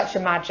was such a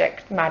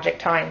magic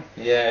time.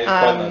 Yeah, it's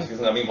quite nice,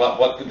 because I mean,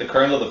 what the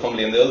kernel of the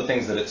Fumbly and the other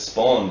things that it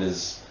spawned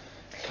is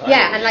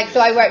and like, so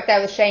I worked there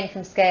with Shane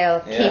from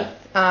Scale,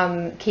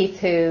 Keith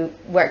who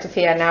worked at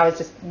FIA, now is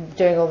just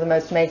doing all the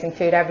most amazing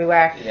food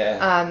everywhere.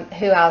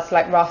 Who else,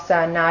 like Rossa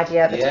and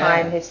Nadia at the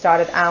time, who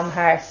started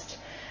Elmhurst.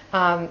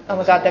 Oh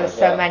my God, there were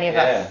so many of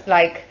us.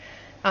 Like,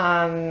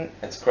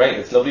 it's great.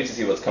 It's lovely to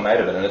see what's come out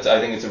of it, and I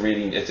think it's a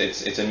really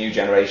it's a new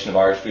generation of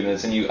Irish food, and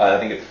it's a new. I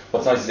think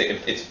what's nice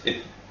is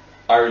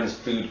Ireland's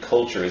food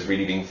culture is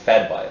really being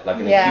fed by it, like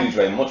in a huge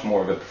way, much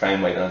more of a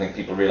profound way than I think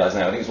people realise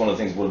now. I think it's one of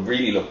the things we'll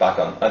really look back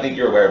on. I think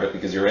you're aware of it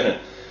because you're in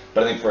it,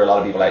 but I think for a lot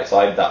of people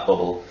outside that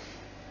bubble,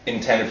 in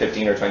 10 or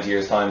 15 or 20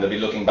 years' time, they'll be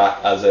looking back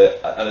and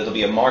it'll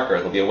be a marker,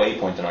 it'll be a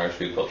waypoint in Irish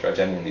food culture, I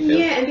genuinely feel.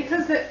 Yeah, and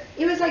because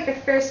it was like the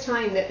first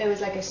time that there was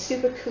like a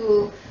super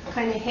cool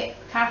kind of hip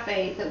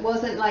cafe that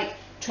wasn't like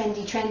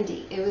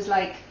trendy. It was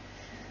like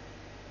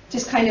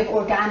just kind of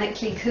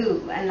organically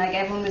cool, and like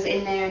everyone was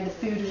in there and the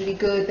food was really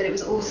good, but it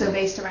was also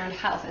based around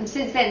health. And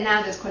since then,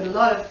 now there's quite a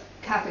lot of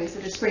cafes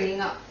that are springing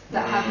up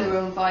that have their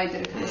own vibe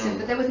that are kind of simple,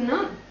 but there was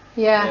none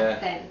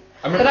then.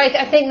 But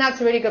I think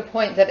that's a really good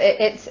point, that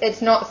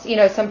it's not, you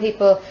know, some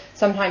people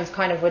sometimes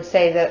kind of would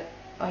say that,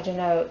 I don't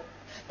know,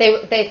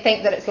 they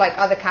think that it's like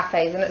other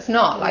cafes, and it's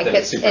not. Like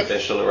it's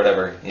superficial or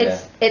whatever.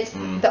 It's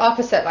the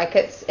opposite. Like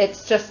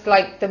it's just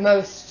like the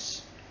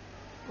most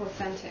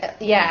authentic.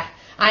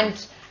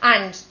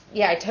 And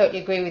I totally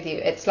agree with you.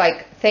 It's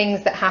like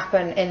things that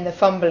happen in the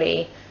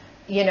Fumbly,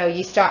 you know,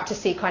 you start to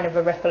see kind of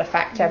a ripple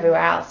effect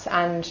everywhere else.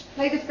 And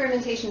like the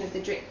fermentation of the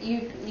drink,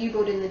 you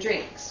brought in the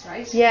drinks,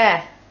 right?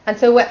 Yeah. And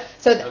so I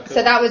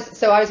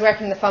was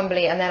working in the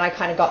Fumbly, and then I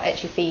kind of got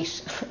itchy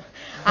feet.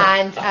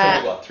 And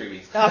after what, 3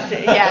 weeks? After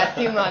a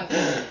few months,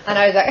 and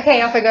I was like,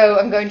 okay, off I go.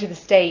 I'm going to the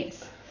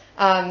States,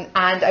 and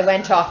I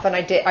went off, and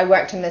I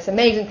worked in this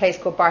amazing place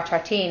called Bar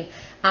Tartine,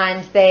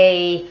 and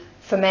they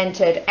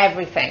fermented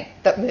everything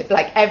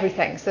like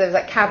everything. So there was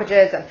like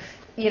cabbages and,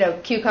 you know,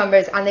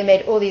 cucumbers, and they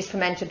made all these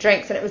fermented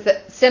drinks. And it was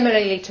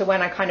similarly to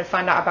when I kind of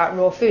found out about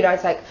raw food, I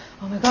was like,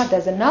 oh my God,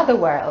 there's another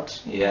world.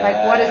 Yeah.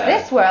 Like, what is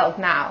this world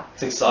now?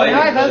 It's exciting.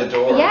 You know, the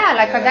door. Yeah,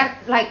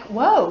 like like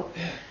whoa.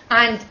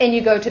 And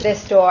you go to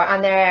this store,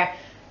 and they're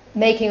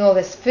making all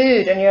this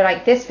food, and you're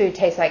like, this food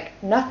tastes like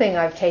nothing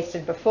I've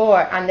tasted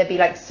before. And there'd be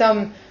like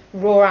some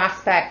raw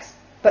aspects,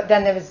 but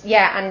then there was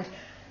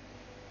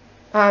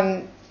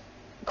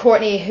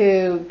Courtney,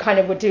 who kind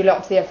of would do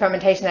lots of the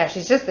fermentation there,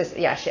 she's just this,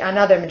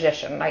 another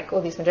magician, like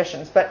all these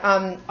magicians. But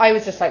I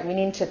was just like, we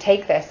need to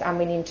take this and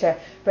we need to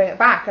bring it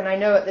back. And I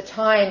know at the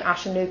time,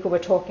 Ash and Nuka were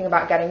talking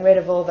about getting rid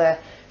of all the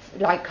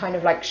like kind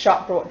of like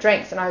shop brought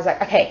drinks. And I was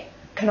like, okay,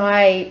 can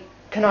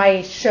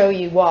I show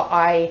you what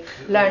I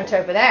learnt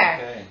over there?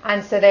 Okay.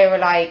 And so they were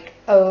like,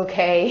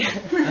 okay.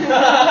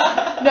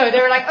 No, they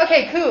were like,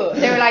 okay, cool.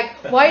 They were like,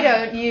 why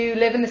don't you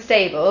live in the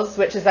stables,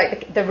 which is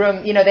like the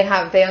room, you know, they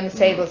own the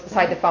stables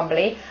beside the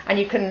Fumbly, and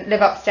you can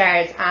live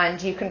upstairs,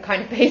 and you can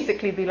kind of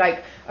basically be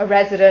like a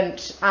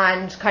resident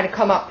and kind of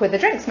come up with a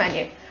drinks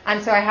menu.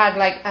 And so I had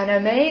like an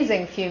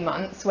amazing few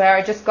months where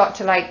I just got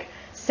to like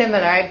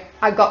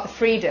I got the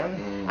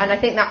freedom. And I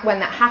think that when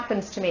that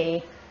happens to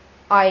me,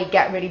 I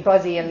get really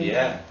buzzy,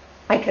 and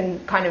I can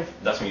kind of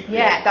that's me.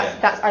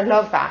 That's I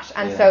love that.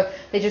 And so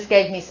they just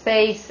gave me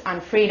space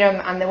and freedom,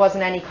 and there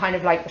wasn't any kind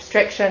of like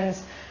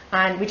restrictions,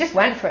 and we just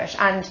went for it.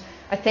 And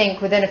I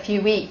think within a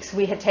few weeks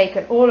we had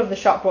taken all of the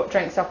shop bought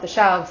drinks off the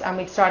shelves, and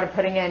we'd started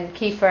putting in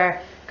kefir,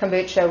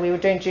 kombucha. We were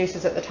doing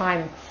juices at the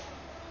time,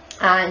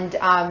 and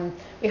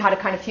we had a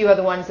kind of few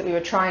other ones that we were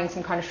trying,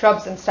 some kind of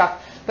shrubs and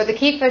stuff. But the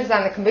kefirs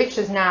and the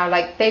kombuchas now,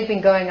 like they've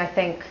been going, I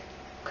think,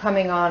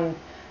 coming on,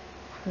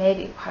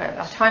 maybe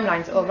our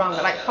timeline's all wrong,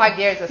 but like 5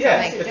 years or something.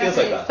 Yes, it feels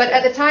like that. But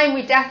at the time,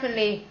 we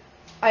definitely,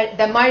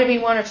 there might have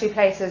been one or two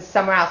places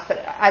somewhere else,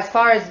 but as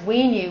far as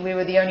we knew, we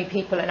were the only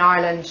people in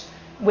Ireland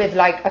with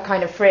like a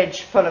kind of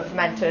fridge full of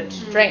fermented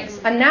drinks.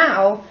 And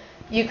now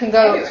you can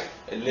go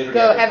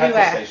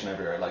everywhere. Station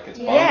everywhere. Like it's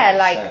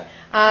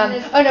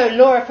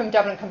Laura from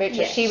Dublin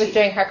Kombucha, she was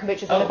doing her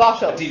kombuchas in the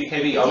bottle.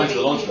 DBKB, I went to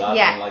the lunch of that, and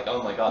I'm like,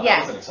 oh my God,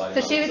 that was an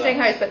exciting. So she was doing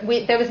hers, but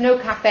there was no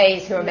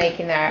cafes who were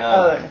making their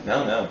own.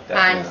 No, definitely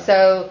and not.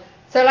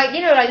 So like,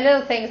 you know, like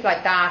little things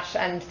like that.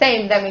 And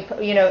same, then we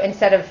put, you know,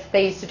 instead of,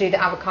 they used to do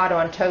the avocado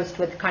on toast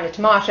with kind of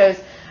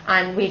tomatoes,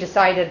 and we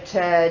decided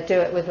to do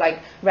it with like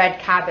red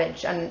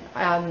cabbage, and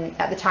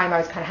at the time I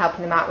was kind of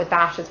helping them out with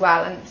that as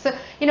well. And so,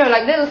 you know,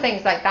 like little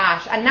things like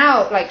that. And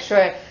now, like,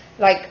 sure,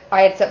 like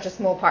I had such a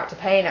small part to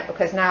play in it,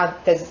 because now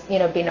there's, you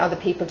know, been other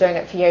people doing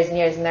it for years and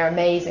years, and they're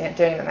amazing at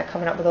doing it, and they're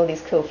coming up with all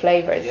these cool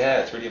flavors.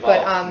 Yeah, it's really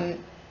evolved.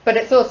 but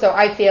it's also,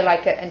 I feel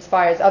like it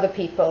inspires other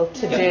people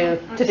to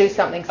do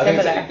something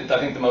similar. I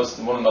think one of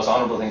the most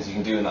honourable things you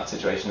can do in that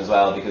situation as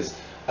well, because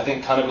I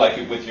think kind of like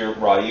with your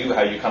Ryu,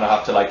 how you kind of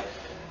have to like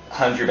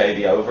hand your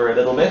baby over a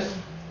little bit.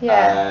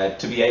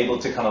 To be able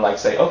to kind of like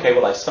say, okay,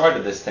 well, I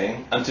started this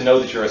thing, and to know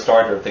that you're a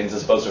starter of things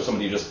as opposed to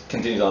somebody who just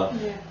continues on,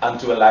 and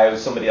to allow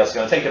somebody else to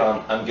kind of take it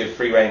on and give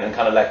free rein and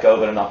kind of let go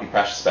of it and not be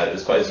precious about it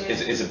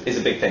is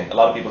a big thing. A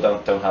lot of people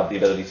don't have the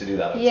ability to do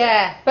that.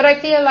 Yeah, but I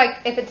feel like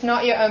if it's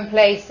not your own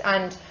place,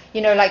 and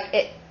you know,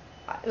 like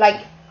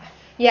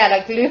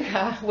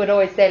Luca would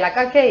always say, like,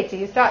 okay, so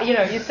you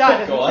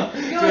started. Go on,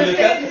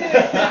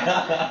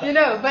 Luca. You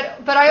know,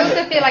 but I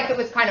also feel like it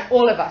was kind of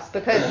all of us,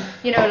 because,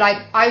 you know, like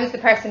I was the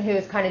person who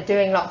was kind of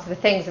doing lots of the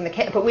things in the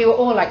kit, but we were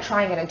all like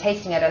trying it and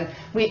tasting it, and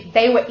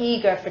they were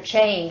eager for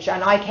change,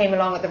 and I came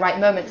along at the right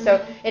moment. So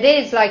it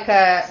is like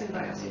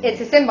it's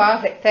a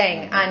symbiotic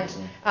thing,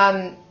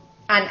 and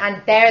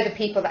they're the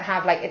people that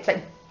have, like, it's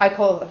like, I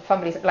call the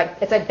Fumblies, like,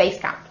 it's a base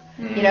camp,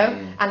 you know,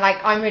 and like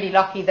I'm really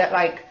lucky that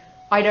like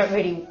I don't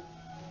really,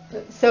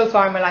 so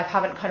far in my life,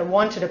 haven't kind of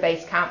wanted a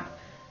base camp,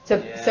 so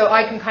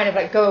I can kind of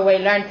like go away,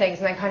 learn things,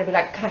 and then kind of be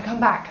like, can I come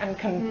back and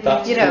can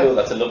that's you know? Cool.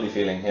 That's a lovely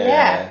feeling.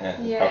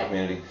 Proper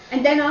community.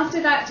 And then after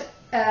that,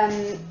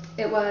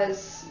 it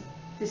was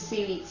the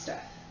seaweed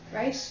stuff,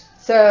 right?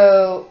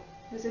 So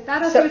was it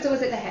that afterwards, or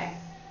was it the hair?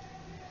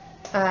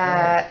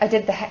 I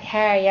did the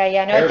hair,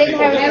 No, Hair I think the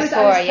hair was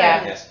before,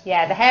 Yes.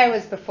 Yeah, the hair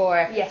was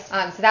before. Yes.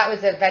 So that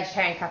was a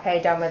vegetarian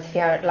cafe done with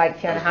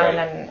Fiona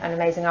Hanlon, an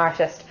amazing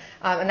artist.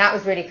 And that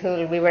was really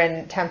cool. We were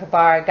in Temple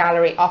Bar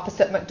Gallery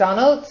opposite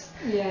McDonald's,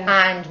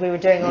 and we were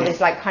doing all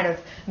these like kind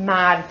of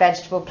mad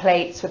vegetable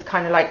plates with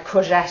kind of like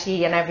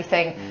courgette and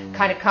everything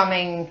kind of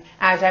coming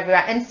out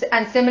everywhere.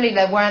 And similarly,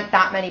 there weren't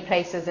that many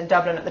places in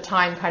Dublin at the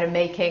time kind of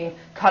making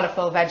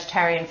colourful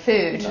vegetarian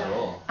food,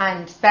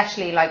 and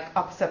especially like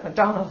opposite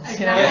McDonald's,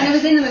 you know. And it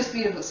was in the most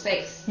beautiful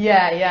space.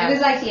 Yeah. It was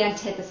like the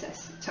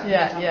antithesis to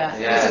McDonald's.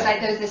 It was just like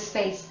there was this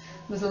space.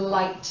 There was a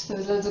light, there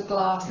was loads of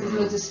glass, there was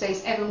loads of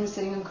space, everyone was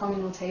sitting on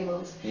communal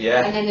tables.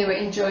 And then they were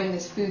enjoying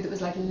this food that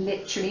was like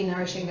literally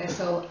nourishing their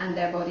soul and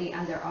their body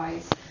and their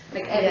eyes.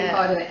 Like every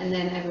part of it, and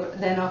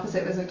then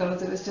opposite was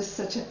McDonald's. It was just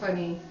such a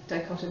funny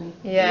dichotomy.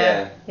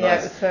 Nice. It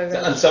was so good.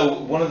 And so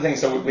one of the things,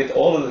 so with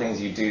all of the things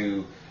you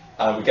do,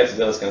 we get to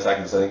Dillisk in a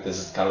second, because I think this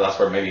is kind of, that's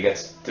where maybe it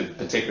gets to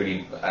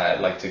particularly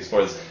like to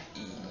explore this.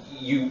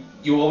 You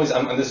always,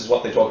 and this is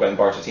what they talk about in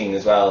Bartatine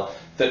as well,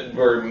 that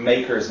we're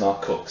makers,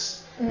 not cooks.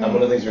 And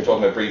one of the things we were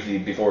talking about briefly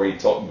before he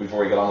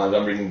got on,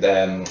 I'm reading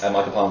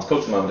Michael Pollan's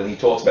Cook's Moment, and he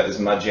talks about this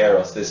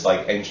magieros, this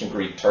like ancient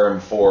Greek term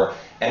for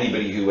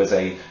anybody who was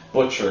a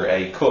butcher,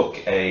 a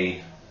cook,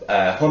 a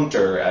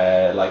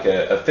hunter, like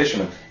a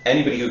fisherman,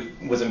 anybody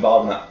who was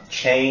involved in that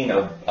chain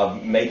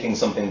of making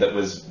something that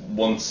was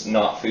once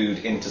not food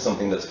into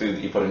something that's food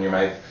that you put in your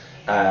mouth.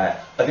 I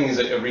think is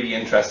a really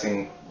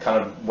interesting kind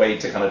of way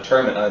to kind of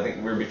term it. And I think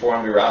we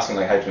were asking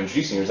like how to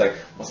introduce you, and you was like,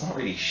 well, it's not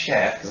really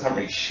chef, because I haven't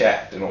really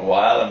chefed in a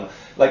while. And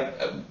like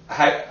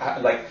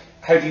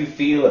how do you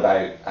feel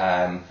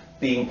about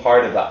being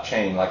part of that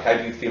chain? Like, how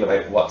do you feel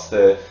about what's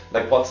the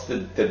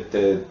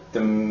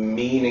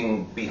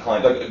meaning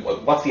behind, like,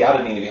 what's the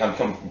added meaning behind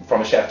becoming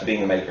from a chef to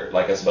being a maker,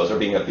 like, I suppose, or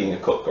being a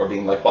cook, or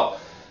being like, what,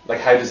 like,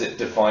 how does it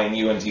define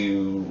you,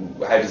 and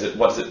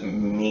what does it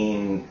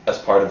mean as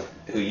part of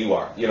who you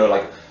are, you know,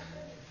 like?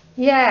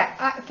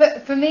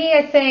 For me,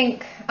 I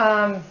think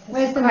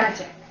where's the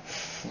magic?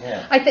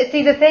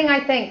 See, the thing I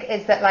think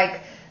is that,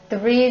 like, the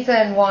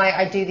reason why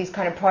I do these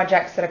kind of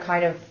projects that are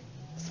kind of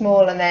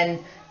small and then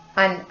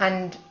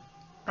and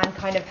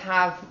kind of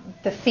have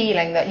the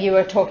feeling that you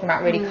were talking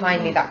about really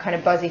kindly, that kind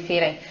of buzzy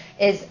feeling,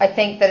 is I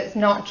think that it's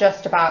not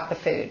just about the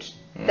food.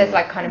 There's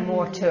like kind of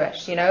more to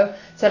it, you know.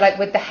 So like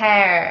with the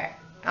hair,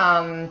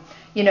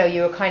 you know,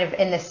 you were kind of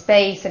in this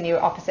space and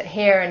you're opposite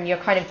here, and you're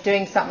kind of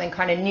doing something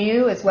kind of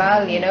new as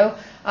well, you know.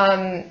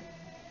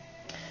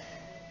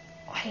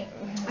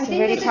 It's a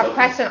really tough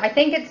question. I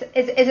think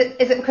is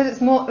it because it's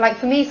more like,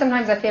 for me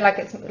sometimes I feel like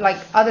it's like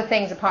other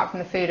things apart from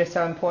the food are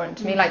so important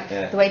to me, like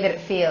the way that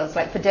it feels,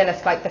 like for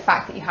Dillisk, like the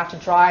fact that you have to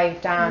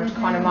drive down to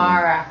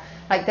Connemara,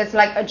 like there's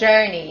like a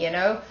journey, you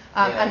know.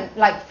 And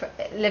like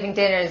living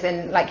dinners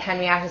in like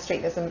Henrietta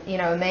Street, there's some, you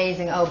know,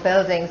 amazing old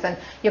buildings, and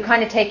you're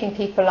kind of taking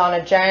people on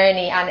a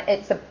journey, and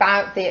it's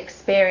about the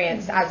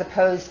experience as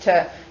opposed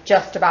to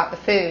just about the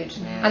food.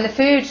 And the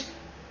food,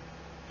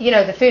 you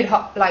know, the food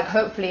like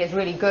hopefully is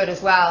really good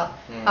as well.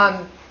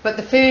 But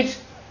the food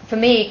for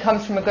me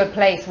comes from a good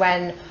place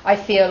when I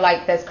feel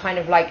like there's kind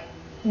of like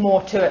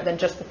more to it than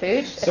just the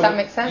food. If that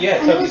makes sense.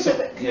 Yeah,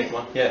 totally. Come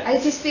on. I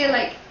just feel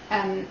like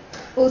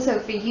also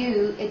for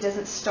you, it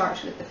doesn't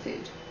start with the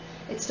food.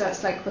 It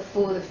starts like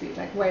before the food,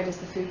 like where does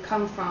the food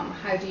come from?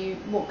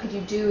 What could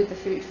you do with the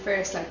food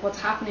first? Like what's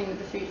happening with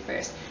the food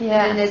first? And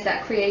then there's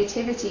that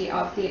creativity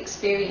of the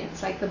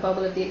experience, like the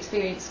bubble of the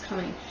experience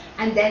coming.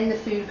 And then the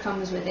food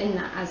comes within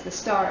that as the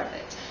star of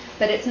it.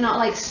 But it's not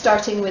like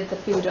starting with the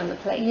food on the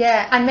plate.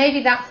 Yeah, and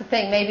maybe that's the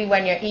thing. Maybe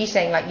when you're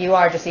eating, like you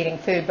are just eating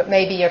food, but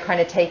maybe you're kind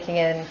of taking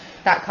in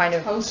that kind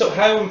of. So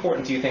how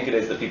important do you think it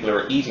is that people who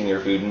are eating your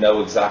food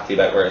know exactly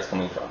about where it's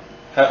coming from?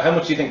 How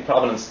much do you think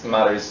provenance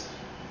matters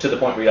to the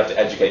point where you have to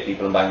educate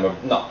people and bang them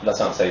over? No, let's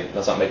not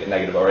make it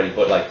negative already,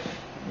 but like,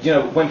 you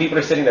know, when people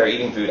are sitting there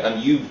eating food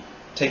and you've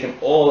taken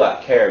all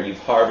that care, you've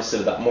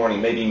harvested it that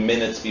morning, maybe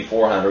minutes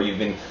beforehand, or you've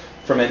been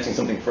fermenting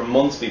something for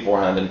months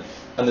beforehand, and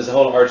there's a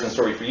whole origin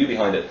story for you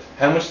behind it.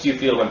 How much do you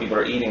feel when people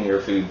are eating your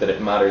food that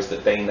it matters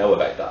that they know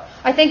about that?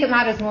 I think it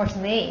matters more to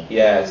me.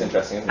 Yeah, it's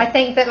interesting, isn't it? I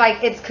think that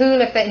like it's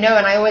cool if they know,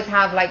 and I always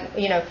have like,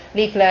 you know,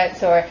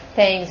 leaflets or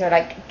things, or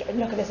like,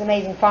 look at this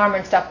amazing farmer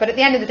and stuff. But at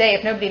the end of the day,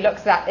 if nobody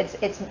looks at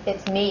that,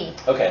 it's me.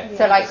 Okay.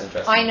 So like, That's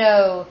interesting. I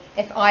know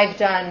if I've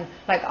done,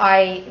 like,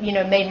 I, you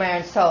know, made my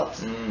own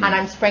salt and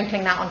I'm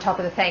sprinkling that on top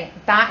of the thing.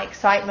 That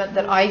excitement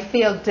that I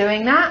feel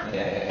doing that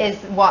is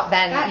what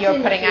then That's you're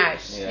in the putting food.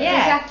 out. Yeah.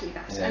 Exactly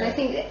that. Yeah. And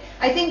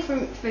I think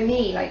for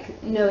me,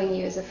 like, knowing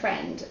you as a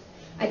friend,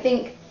 I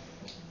think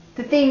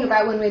the thing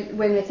about when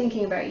we're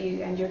thinking about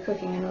you and your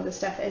cooking and all this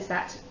stuff is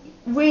that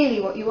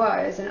really what you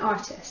are is an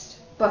artist,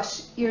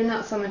 but you're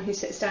not someone who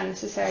sits down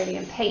necessarily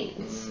and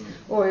paints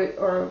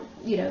or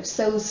you know,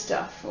 sews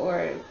stuff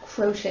or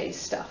crochets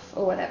stuff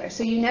or whatever.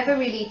 So you never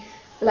really,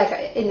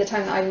 like, in the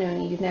time that I've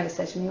known you, you've never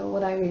said to me, oh,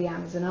 what I really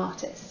am is an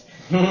artist.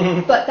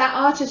 But that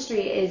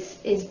artistry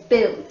is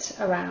built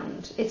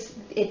around, it's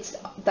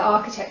the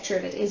architecture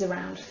of it is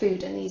around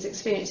food and these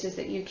experiences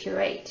that you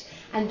curate,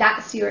 and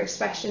that's your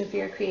expression for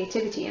your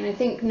creativity. And I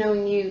think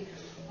knowing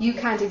you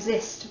can't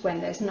exist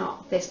when there's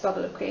not this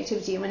bubble of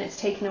creativity, and when it's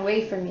taken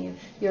away from you,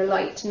 your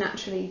light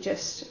naturally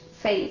just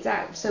fades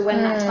out. So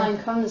when that time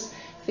comes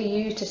for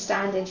you to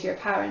stand into your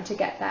power and to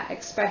get that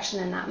expression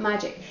and that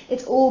magic,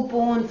 it's all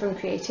born from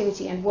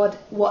creativity and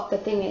what the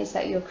thing is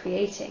that you're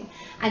creating.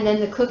 And then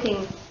the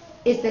cooking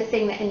is the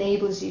thing that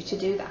enables you to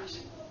do that.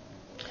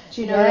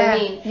 Do you know what I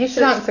mean? You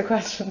should answer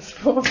questions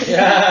for me.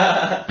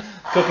 Yeah.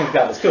 Cooking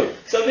together is cool.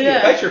 So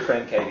about your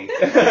friend Katie.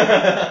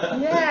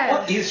 Yeah.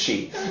 What is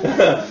she?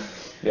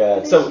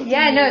 Yeah. So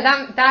Yeah, no,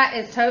 that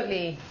is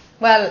totally,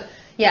 well,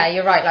 yeah,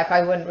 you're right. Like,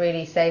 I wouldn't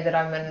really say that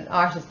I'm an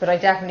artist, but I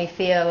definitely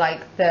feel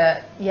like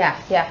yeah.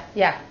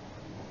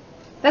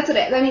 That's what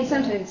I mean.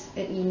 Sometimes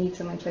you need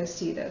someone close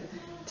to you though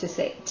to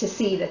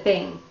see the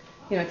thing.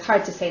 You know, it's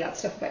hard to say that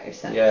stuff about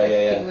yourself. Yeah.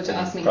 If people were to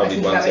ask me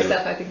questions about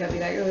myself, I think I'd be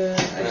like,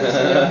 I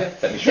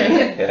just let me show you.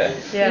 Yeah.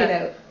 You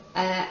know.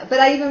 But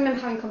I even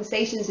remember having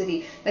conversations with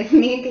you, like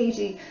me and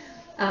Katie,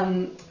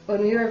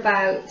 when we were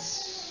about,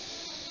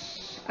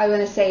 I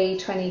want to say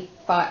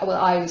 25. Well,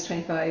 I was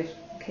 25.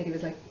 Katie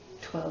was like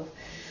 12.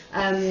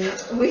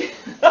 We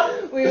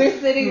were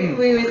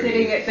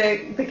sitting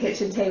at the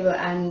kitchen table,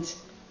 and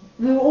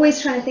we were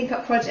always trying to think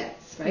up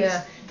projects, right?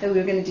 Yeah. That we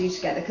were going to do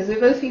together, because we're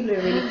both people who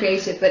are really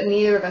creative, but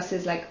neither of us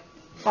is like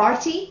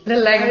arty.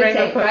 Little Egg I would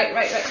Rainbow say. Pudding.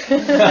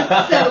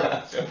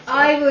 Right. So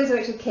I've always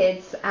worked with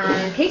kids,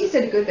 and Katie's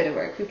done a good bit of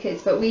work with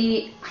kids, but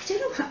I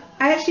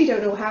actually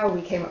don't know how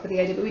we came up with the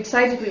idea, but we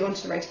decided we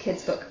wanted to write a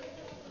kids book.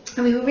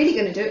 And we were really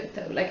going to do it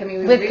though. Like, I mean,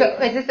 we were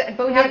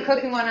but we had a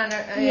cooking one and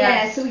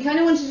so we kind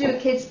of wanted to do a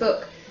kids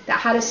book that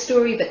had a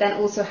story, but then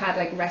also had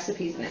like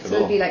recipes in it. So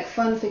it would be like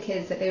fun for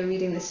kids that they were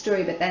reading this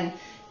story, but then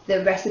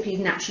the recipes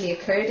naturally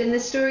occurred in the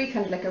story,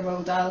 kind of like a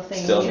Roald Dahl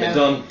thing. Still been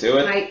done. Do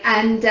it. Right,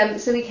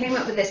 and so we came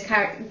up with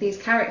these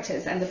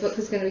characters, and the book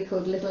was going to be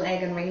called Little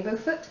Egg and Rainbow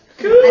Foot.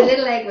 Cool. And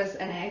Little Egg was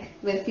an egg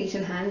with feet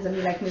and hands, and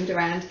we like moved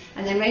around.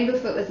 And then Rainbow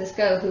Foot was this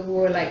girl who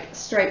wore like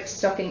striped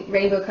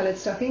rainbow-coloured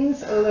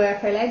stockings all the way up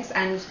her legs,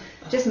 and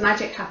just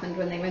magic happened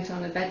when they went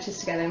on adventures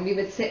together. And we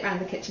would sit around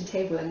the kitchen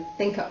table and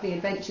think up the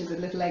adventures of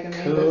Little Egg and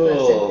Rainbow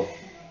Foot. And,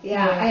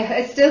 yeah,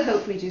 I still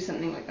hope we do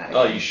something like that.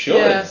 Oh, you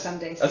should.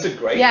 Someday. That's a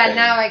great yeah, thing.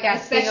 now I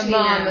guess being a Especially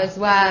mom now. as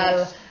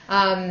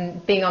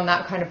well, being on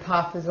that kind of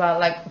path as well.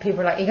 Like,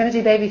 people are like, "You're going to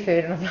do baby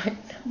food," and I'm like,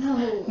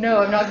 "No,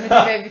 I'm not going to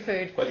do baby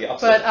food." Well, the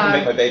opposite. But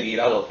Make my baby eat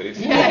adult food.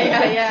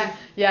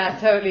 Yeah,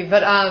 totally.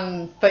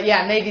 But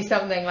yeah, maybe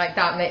something like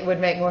that would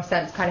make more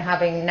sense. Kind of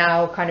having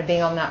now, kind of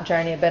being on that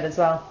journey a bit as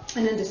well,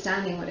 and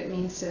understanding what it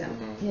means to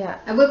them. Yeah,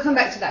 and we'll come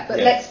back to that. But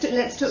Yeah.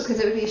 let's talk,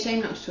 because it would be a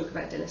shame not to talk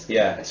about Dillis.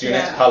 Yeah. So your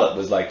next palette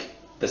was like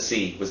the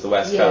sea, was the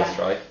west coast,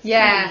 right?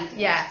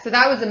 Yeah. So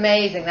that was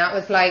amazing. That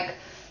was like,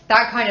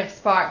 that kind of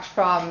sparked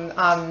from.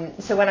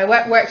 So when I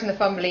worked in the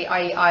Fumbly,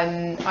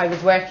 I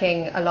was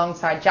working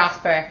alongside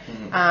Jasper,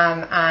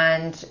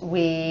 and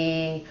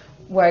we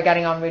were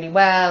getting on really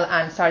well,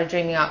 and started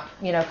dreaming up,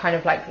 you know, kind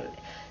of like,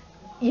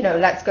 you know,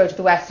 let's go to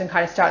the west and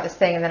kind of start this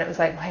thing. And then it was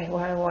like, wait,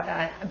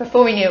 what?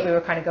 Before we knew it, we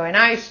were kind of going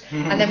out,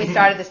 and then we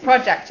started this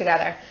project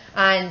together,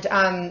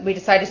 and we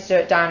decided to do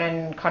it down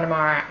in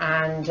Connemara,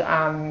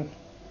 and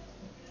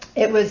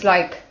it was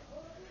like,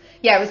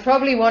 yeah, it was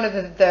probably one of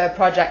the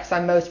projects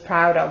I'm most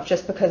proud of,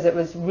 just because it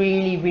was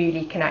really,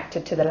 really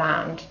connected to the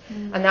land,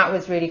 and that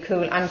was really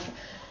cool. And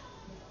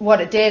what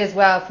it did as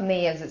well for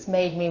me is it's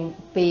made me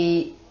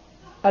be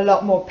a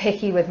lot more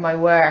picky with my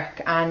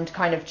work, and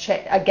kind of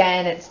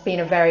again, it's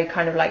been a very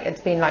kind of like, it's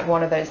been like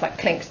one of those like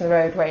clinks in the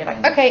road where you're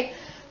like, okay,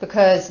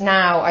 because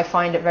now I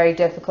find it very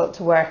difficult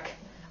to work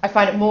I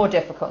find it more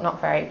difficult,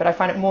 not very, but I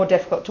find it more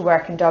difficult to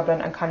work in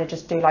Dublin and kind of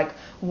just do like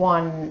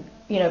one,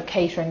 you know,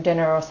 catering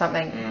dinner or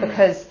something,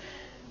 because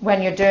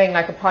when you're doing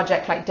like a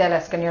project like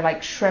Dillisk and you're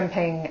like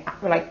shrimping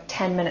like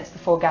 10 minutes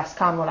before guests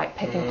come, or like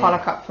picking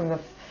pollock up from the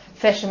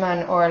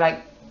fishermen, or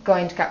like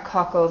going to get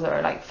cockles,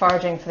 or like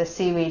foraging for the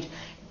seaweed,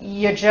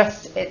 you're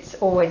just, it's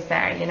always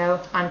there, you know,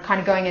 and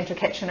kind of going into a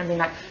kitchen and being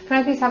like, can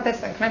I please have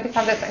this, and can I please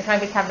have this, and can I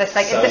please have this,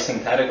 like so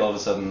synthetic all of a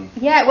sudden.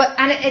 Yeah, well,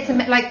 and it's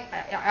like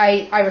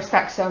I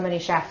respect so many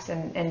chefs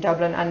in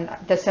Dublin, and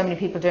there's so many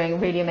people doing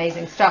really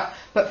amazing stuff,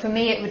 but for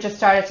me it would just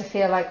started to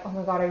feel like, oh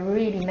my god, I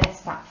really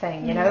miss that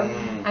thing, you know.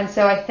 And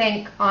so I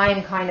think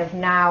I'm kind of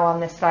now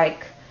on this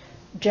like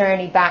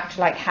journey back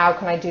to like, how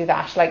can I do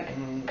that, like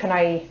can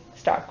I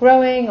start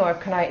growing, or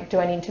do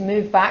I need to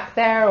move back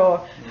there,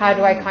 or how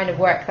do I kind of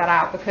work that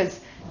out, because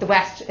the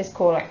West is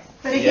calling.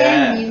 But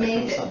again, you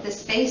made the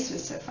space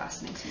was so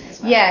fascinating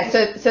as well. Yeah,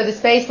 so the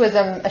space was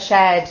a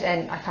shed,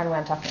 and I kind of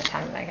went off on a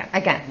tangent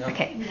again. No.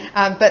 Okay.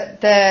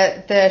 But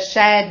the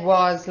shed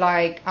was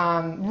like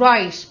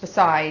right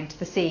beside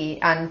the sea,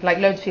 and like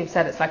loads of people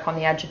said it's like on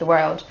the edge of the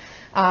world.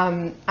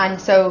 And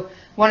so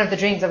one of the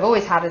dreams I've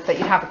always had is that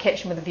you'd have a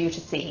kitchen with a view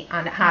to sea,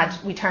 and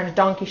we turned a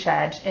donkey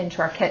shed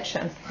into our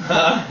kitchen,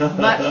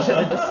 much to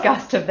the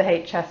disgust of the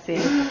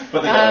HSC.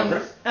 But they got over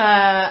it.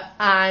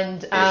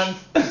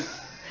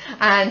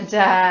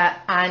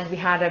 And we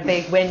had a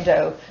big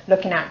window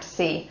looking out to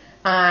sea,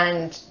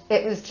 and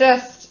it was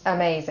just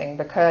amazing,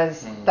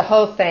 because the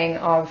whole thing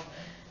of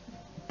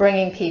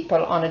bringing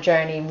people on a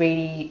journey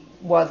really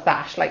was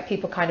that, like,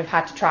 people kind of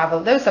had to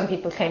travel, though some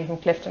people came from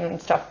Clifton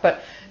and stuff,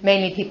 but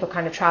mainly people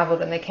kind of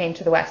travelled and they came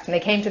to the West, and they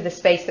came to this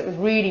space that was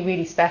really,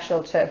 really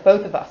special to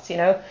both of us, you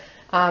know.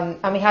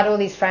 And we had all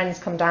these friends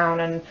come down,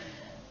 and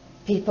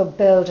people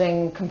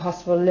building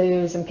compostable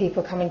loos, and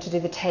people coming to do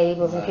the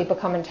tables, and people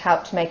coming to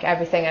help to make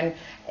everything. And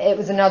it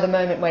was another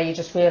moment where you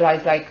just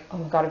realised, like, oh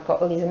my god, I've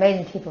got all these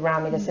amazing people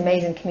around me, this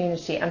amazing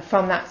community, and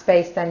from that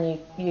space then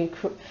you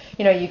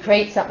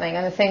create something.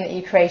 And the thing that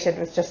you created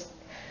was just,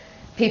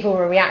 people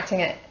were reacting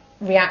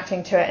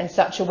to it in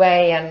such a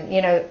way. And you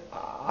know,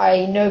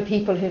 I know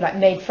people who like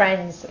made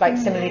friends, like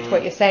similarly to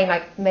what you're saying,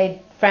 like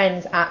made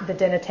friends at the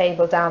dinner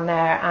table down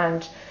there.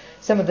 And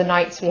some of the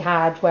nights we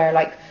had where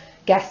like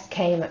guests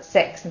came at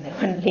 6 and they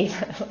wouldn't leave,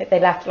 they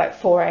left at like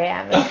 4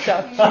 a.m. and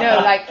stuff, you know,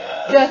 like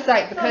just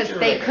like because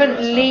they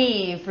couldn't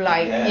leave,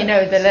 like, you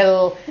know, the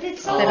little. But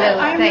it's so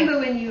I remember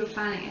when you were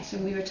planning it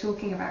and we were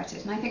talking about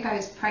it, and I think I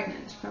was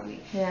pregnant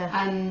probably.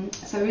 Yeah.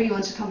 So I really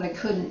wanted to come, but I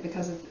couldn't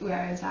because of where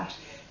I was at.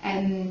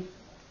 And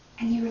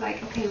you were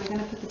like, okay, we're going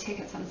to put the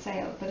tickets on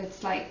sale, but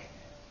it's like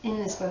in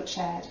this boat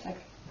shed, like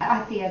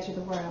at the edge of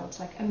the world,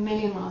 like a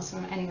million miles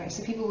from anywhere.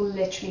 So people will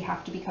literally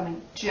have to be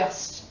coming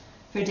just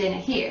for dinner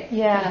here, for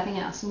nothing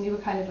else. And we were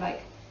kind of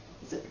like,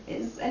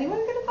 is anyone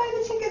going to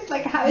buy the tickets?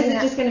 Like, how is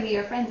it just going to be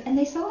your friends? And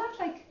they sold out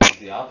like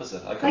the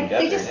opposite. I couldn't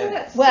get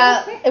there.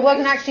 Well, it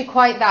wasn't actually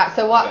quite that.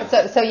 So what?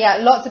 So yeah,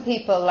 lots of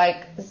people,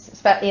 like,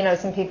 you know,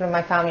 some people in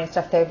my family and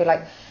stuff, they would be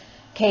like,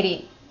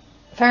 Katie,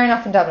 fair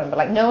enough in Dublin, but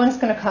like no one's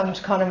going to come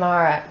to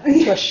Connemara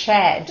to a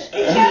shed to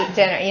eat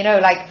dinner, you know,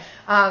 like.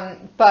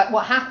 But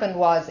what happened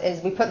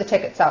is we put the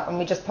tickets up, and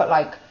we just put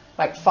like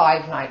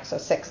 5 nights or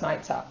 6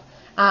 nights up.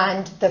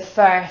 And the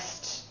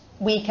first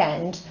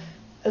weekend,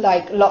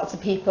 like lots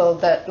of people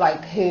that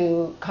like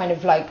who kind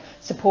of like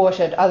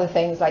supported other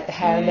things like the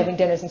Hare and Living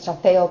Dinners and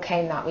stuff, they all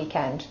came that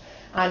weekend.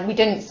 And we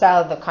didn't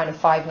sell the kind of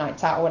 5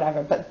 nights out or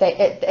whatever, but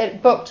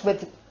it booked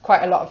with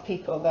quite a lot of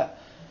people that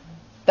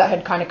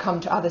had kind of come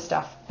to other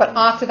stuff. But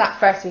after that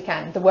first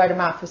weekend, the word of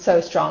mouth was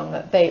so strong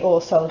that they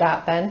all sold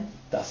out then.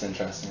 That's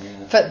interesting.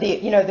 Yeah. For the,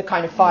 you know, the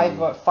kind of 5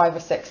 or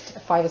 6,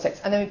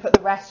 and then we put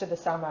the rest of the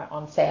summer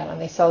on sale,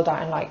 and they sold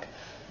out in like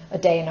a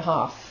day and a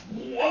half.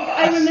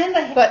 I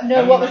remember. But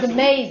no, what was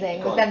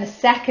amazing was then the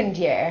second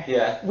year,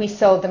 we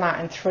sold them out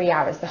in 3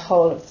 hours, the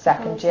whole of the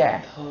second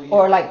year,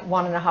 or like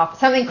 1.5,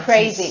 something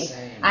crazy.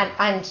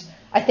 And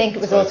I think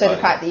it was also the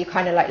fact that you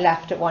kind of like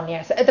left it 1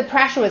 year. So the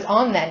pressure was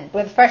on then.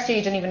 But the first year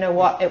you didn't even know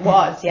what it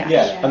was. And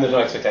there's no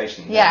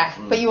expectation.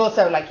 But you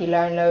also like you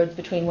learn loads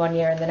between 1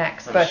 year and the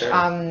next.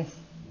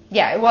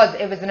 Yeah, it was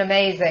an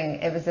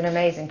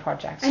amazing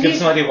project. Give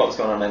us an idea of what was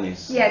going on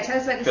menus. Yeah, tell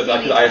us about the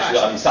seaweed.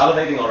 I'm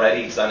salivating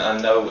already because I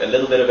know a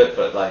little bit of it,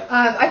 but like.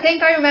 I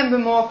think I remember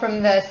more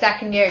from the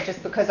second year,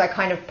 just because I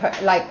kind of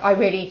put, like,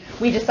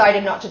 we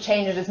decided not to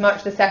change it as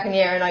much the second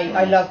year, and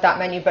I loved that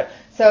menu. But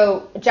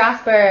so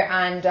Jasper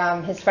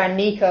and his friend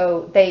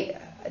Nico, they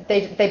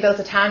built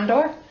a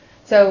tandoor,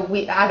 so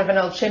we out of an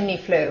old chimney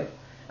flue,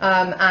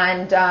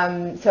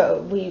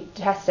 so we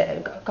tested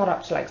it, got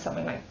up to like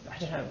something like, I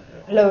don't know,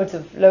 loads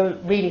of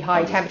really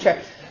high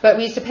temperature. But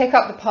we used to pick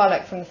up the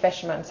pollock from the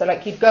fishermen. So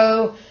like you'd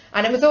go,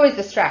 and it was always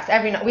the stress.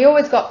 Every night we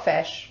always got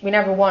fish. We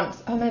never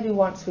maybe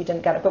once we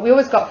didn't get it, but we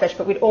always got fish.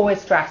 But we'd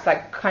always stress,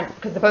 like, kind of,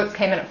 because the boats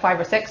came in at 5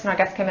 or 6, and our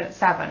guests came in at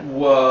 7.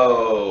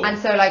 Whoa! And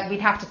so like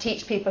we'd have to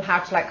teach people how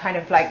to like kind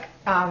of like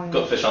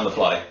gut fish on the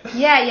fly.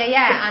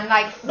 Yeah, and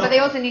like, but they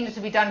also needed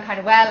to be done kind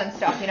of well and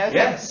stuff, you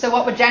know. So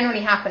what would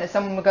generally happen is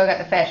someone would go get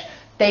the fish,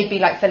 they'd be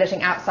like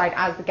filleting outside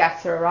as the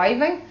guests are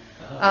arriving.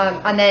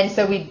 And then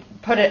so we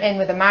put it in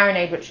with a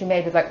marinade which we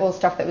made with like all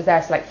stuff that was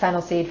there, so like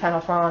fennel seed,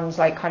 fennel fronds,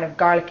 like kind of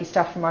garlicky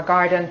stuff from our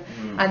garden.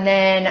 And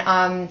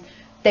then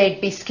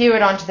they'd be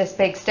skewered onto this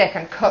big stick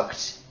and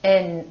cooked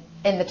in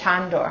the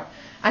tandoor.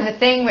 And the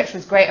thing which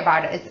was great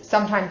about it is that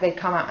sometimes they'd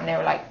come out and they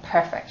were like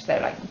perfect. They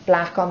were like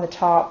black on the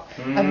top,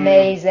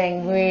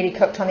 amazing, really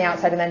cooked on the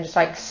outside, and then just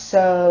like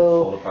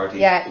so,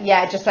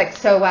 just like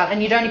so well.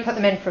 And you'd only put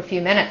them in for a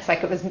few minutes,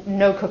 like it was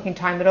no cooking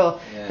time at all.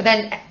 But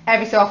then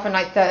every so often,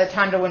 like the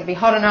tandoor wouldn't be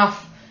hot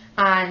enough,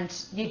 and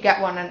you'd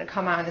get one and it'd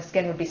come out and the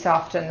skin would be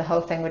soft and the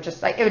whole thing would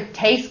just like, it would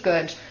taste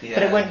good,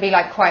 but it wouldn't be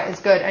like quite as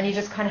good. And you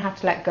just kind of have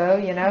to let go,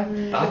 you know,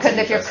 because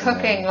if you're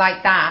cooking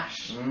like that,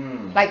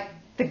 like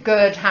the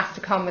good has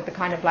to come with the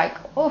kind of like,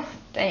 oh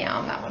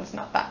damn, that one's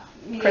not that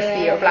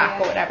crispy or black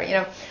or whatever, you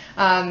know.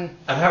 And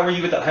how are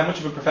you with that? How much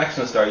of a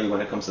perfectionist are you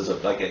when it comes to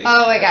stuff like it?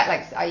 I get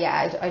like,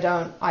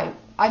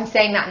 I'm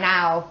saying that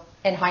now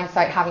in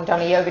hindsight, having done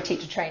a yoga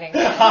teacher training,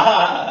 but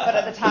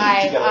at the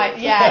time,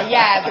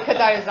 because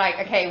I was like,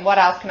 okay, what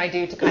else can I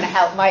do to kind of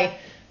help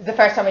the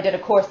first time I did a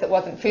course that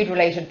wasn't food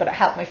related, but it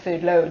helped my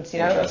food loads,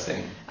 you know.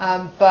 Interesting.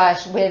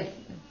 But with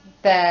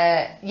so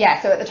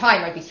at the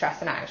time I'd be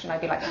stressing out and I'd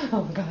be like,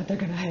 oh my god, they're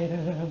gonna hate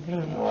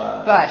it.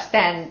 Wow. But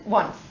then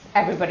once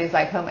everybody's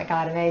like, oh my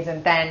god,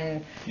 amazing,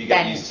 then you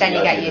get used to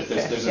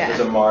it. There's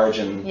a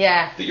margin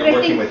that you're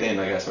working within,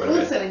 I guess.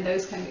 Also in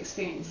those kind of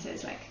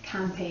experiences, like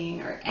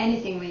camping or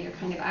anything where you're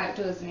kind of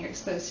outdoors and you're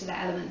exposed to the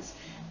elements,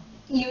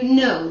 you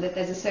know that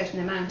there's a certain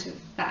amount of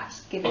that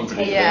give and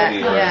take,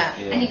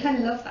 and you kind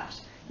of love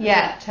that.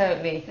 Yeah,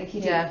 totally. Like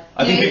you do. Yeah.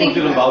 I think people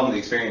feel involved in the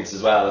experience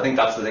as well. I think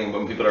that's the thing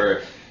when people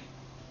are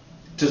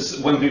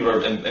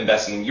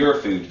investing in your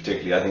food,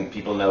 particularly. I think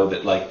people know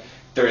that like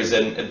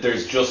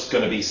there's just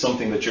going to be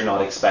something that you're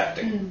not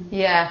expecting.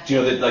 Yeah. Do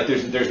you know that like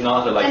there's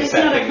not a and it's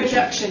set not thing a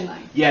production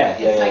line.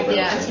 It's like the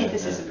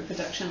antithesis of a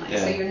production line. Yeah.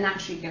 So you're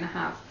naturally going to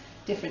have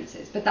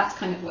differences, but that's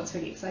kind of what's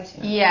really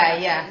exciting.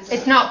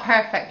 It's not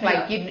perfect.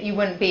 Like you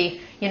wouldn't be,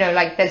 you know,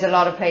 like there's a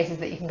lot of places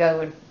that you can go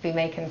and be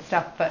making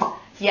stuff, but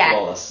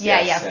flawless.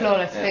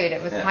 Flawless food.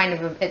 It was kind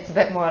of it's a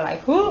bit more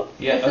like whoa.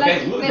 Yeah. It's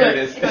okay. like, There it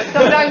is.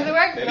 Sometimes it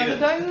works. Sometimes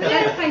But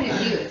that's kind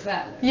of you as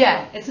well.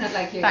 Yeah. It's not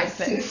like you're Thanks,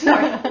 sorry.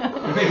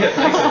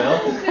 Thanks,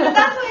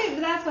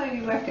 Emil. That's why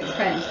we work as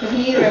friends, because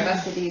neither of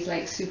us are these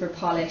like super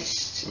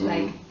polished,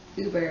 like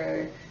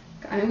uber.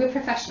 I mean, we're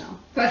professional,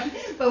 but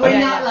we're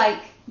not like.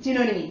 Do you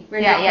know what I mean?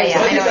 We're not. I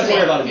think that's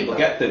where a lot of people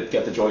get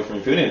the joy from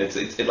your food, and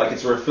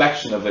it's a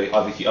reflection of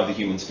the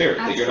human spirit.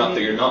 Absolutely.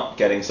 that you're not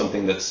getting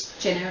something that's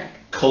generic,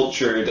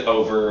 cultured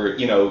over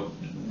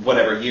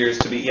whatever years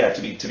to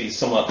be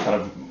somewhat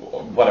kind of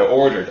what I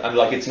ordered, and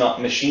like it's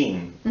not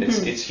machine,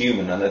 it's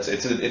human, and it's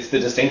the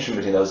distinction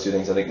between those two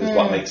things I think is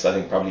what makes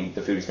probably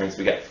the food experience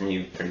we get from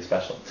you pretty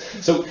special.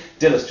 So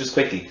Dilys, just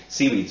quickly,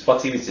 seaweeds. What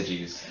seaweeds did you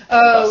use?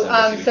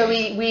 So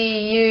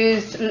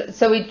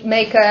we'd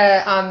make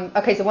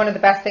so one of the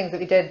best things that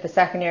we did the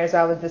second year as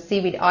well was the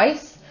seaweed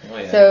ice.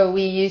 So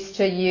we used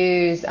to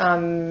use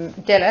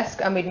Dilys,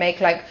 and we'd make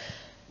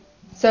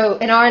so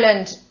in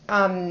Ireland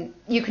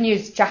you can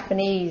use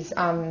Japanese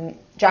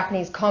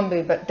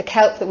kombu, but the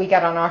kelp that we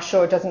get on our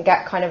shore doesn't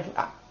get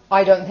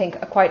I don't think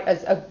quite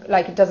as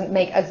it doesn't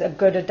make as a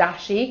good a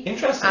dashi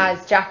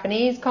as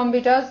Japanese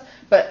kombu does.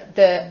 But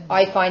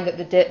I find that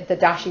the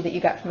dashi that you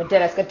get from a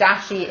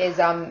dashi is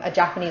a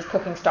Japanese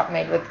cooking stock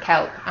made with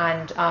kelp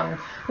and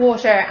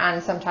water,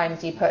 and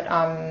sometimes you put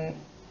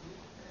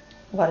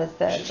what is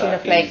the tuna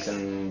flakes,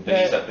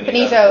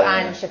 bonito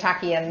and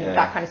shiitake and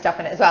that kind of stuff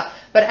in it as well.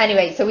 But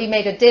anyway, so we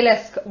made a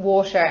Dilys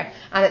water,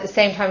 and at the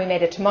same time we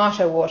made a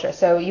tomato water.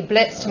 So you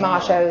blitz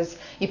tomatoes,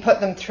 you put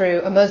them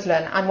through a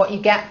muslin, and what you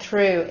get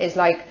through is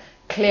like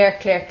clear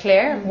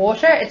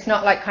water. It's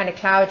not like kind of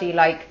cloudy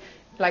like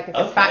a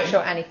gazpacho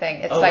or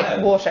anything. It's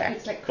water.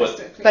 It's like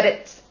crystal clear. But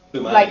it's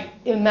umami.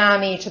 like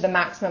umami to the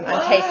maximum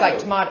and tastes like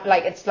tomato.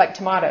 Like it's like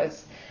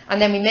tomatoes. And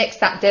then we mix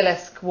that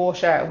Dilys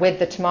water with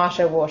the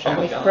tomato water, and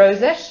we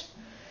froze it.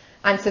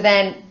 And so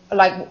then,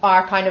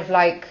 our kind of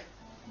there's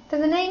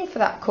a name for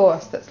that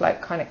course that's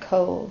kind of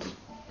cold.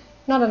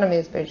 Not an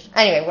amuse-bouche.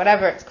 Anyway,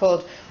 whatever it's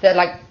called,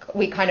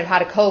 we kind of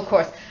had a cold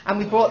course, and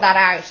we brought that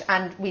out,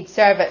 and we'd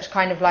serve it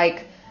kind of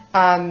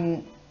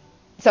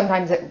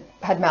sometimes it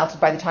had melted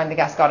by the time the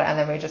guests got it, and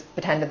then we just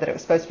pretended that it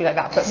was supposed to be like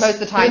that. But most of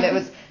the time it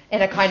was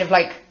in a kind of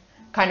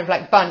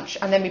bunch,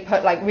 and then we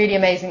put really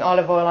amazing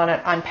olive oil on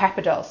it and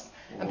pepper dulse.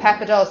 And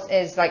pepper dulse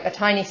is a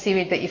tiny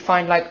seaweed that you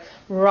find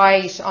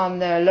right on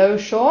the low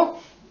shore.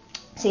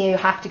 So you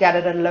have to get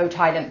it at a low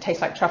tide, and it tastes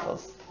like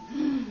truffles.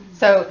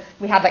 So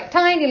we had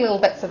tiny little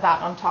bits of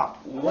that on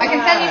top. Wow. I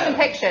can send you some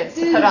pictures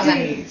to put on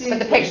there. But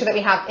the picture that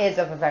we have is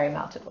of a very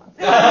melted one.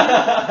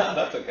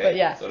 That's okay. But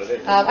yeah,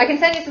 I can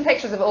send you some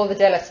pictures of all the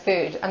Dilys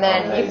food, and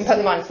then you can put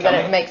them on so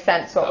that it makes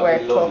sense what we're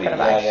talking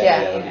about.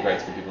 Yeah, that'd be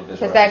great for people to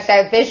visualize. Because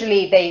they're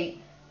visually,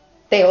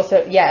 they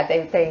also,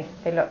 they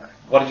look.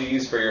 What did you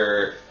use for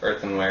your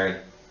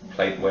earthenware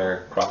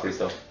plateware, crockery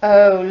stuff?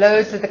 Oh,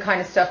 loads of the kind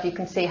of stuff you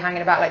can see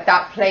hanging about, like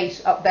that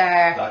plate up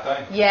there. That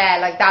guy? Yeah,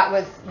 like that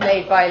was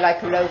made by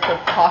like a local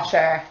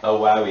potter. Oh,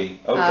 wowie.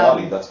 Oh,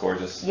 golly, that's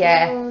gorgeous.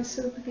 Yeah, Oh,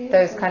 super beautiful.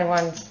 those kind of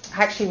ones.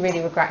 I actually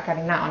really regret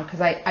getting that on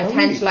because I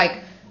tend to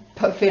like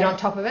put food on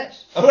top of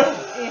it all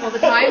the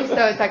time,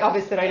 so it's like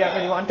obvious that I don't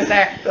really want it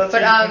there.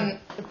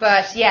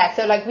 But yeah,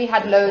 so like we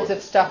had loads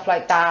of stuff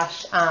like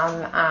that,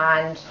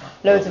 and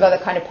loads of other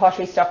kind of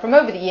pottery stuff from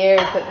over the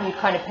years that you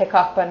kind of pick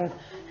up and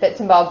bits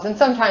and bobs, and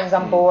sometimes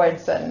on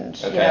boards, and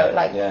you know,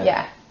 like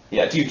yeah.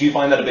 Do you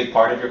find that a big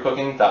part of your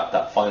cooking?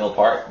 That final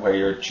part where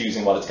you're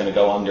choosing what it's going to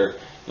go on, you're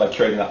like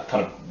creating that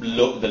kind of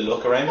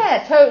look around?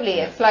 Yeah, totally.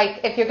 It's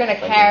like if you're going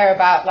to care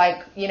about,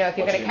 like, you know, if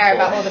you're going to care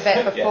about all the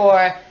bit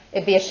before,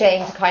 it'd be a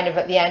shame to kind of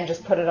at the end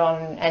just put it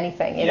on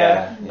anything, you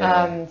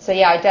know. So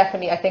yeah,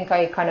 I think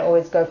I kind of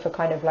always go for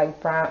kind of like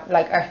brown,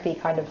 like earthy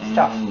kind of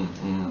stuff.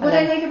 What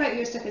I like about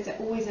your stuff is it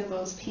always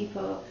involves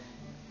people,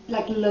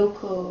 like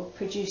local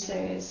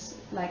producers,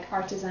 like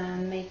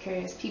artisan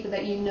makers, people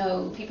that you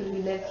know, people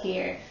who live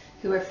here,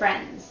 who are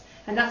friends.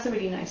 And that's a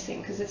really nice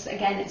thing because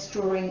it's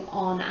drawing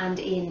on and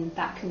in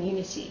that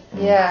community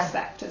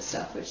aspect of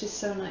stuff, which is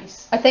so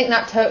nice. I think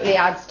that totally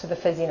adds to the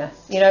fizziness,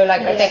 you know,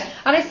 like I think,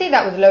 and I see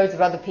that with loads of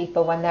other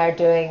people when they're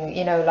doing,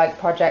 you know, like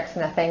projects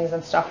and their things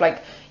and stuff,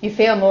 like you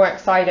feel more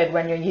excited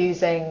when you're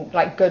using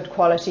like good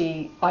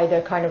quality,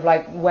 either kind of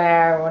like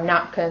ware or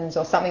napkins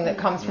or something that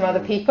comes from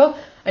other people,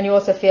 and you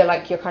also feel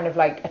like you're kind of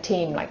like a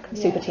team, like a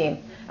super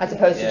team, as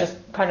opposed to just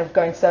kind of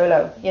going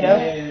solo, you know.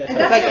 And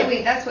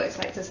that's what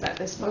excites us about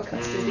this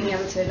podcast, is being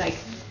able to like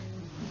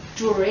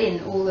draw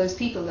in all those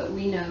people that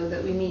we know,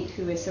 that we meet,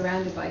 who we're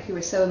surrounded by, who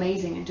are so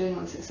amazing and doing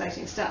all this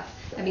exciting stuff,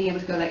 and being able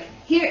to go like,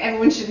 here,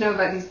 everyone should know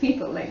about these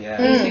people, like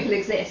these people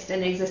exist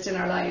and they exist in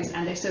our lives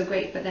and they're so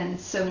great, but then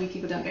so many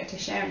people don't get to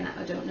share in that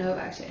or don't know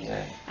about it,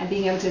 and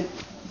being able to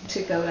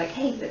go like,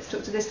 hey, let's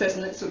talk to this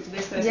person, let's talk to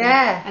this person,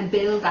 and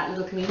build that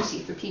little community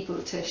for people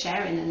to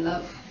share in and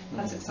love.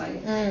 That's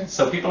exciting.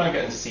 So people aren't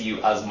getting to see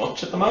you as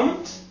much at the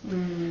moment.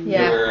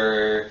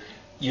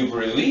 You've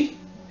Rui,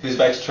 who's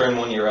about to turn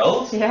 1 year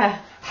old. Yeah.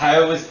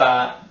 How has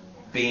that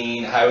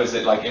been? How is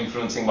it like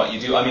influencing what you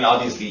do? I mean,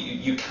 obviously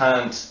you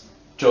can't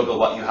juggle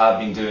what you have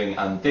been doing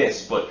and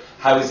this, but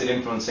how is it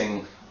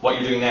influencing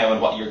what you're doing now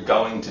and what you're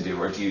going to do?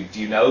 Or do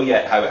you know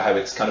yet how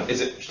it's kind of,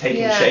 is it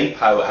taking shape?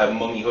 How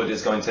mummyhood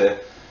is going to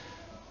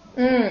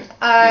be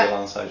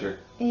alongside your...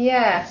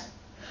 Yeah.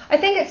 I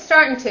think it's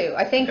starting to.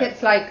 I think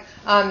it's like,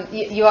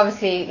 you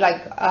obviously,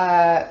 like,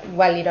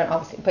 well, you don't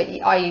obviously, but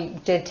I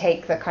did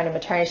take the kind of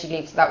maternity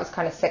leave, so that was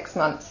kind of 6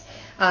 months.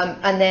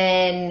 And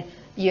then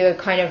you're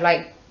kind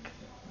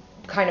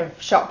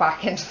of shot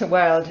back into the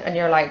world, and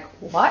you're like,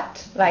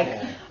 what?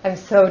 Like, I'm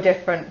so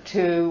different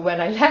to when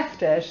I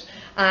left it.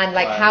 And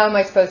like, how am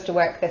I supposed to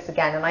work this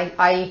again? And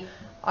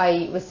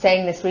I was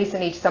saying this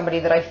recently to somebody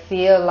that I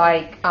feel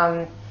like,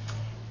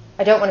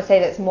 I don't want to say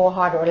that it's more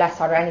hard or less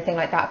hard or anything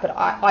like that, but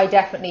I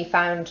definitely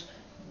found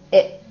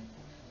it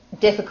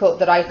difficult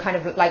that I kind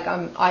of like,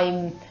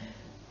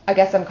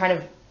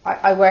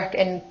 I work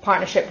in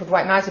partnership with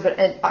White Mousy, but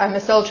I'm a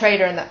sole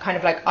trader, and that kind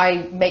of like,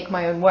 I make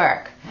my own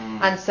work.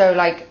 And so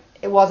like,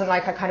 it wasn't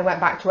like I kind of went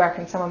back to work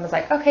and someone was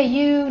like, okay,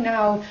 you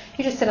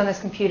just sit on this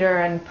computer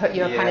and put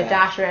your kind of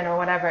data in or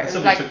whatever. If it was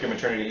somebody like, took your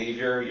maternity leave,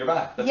 you're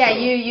back. That's cool. Cool.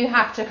 you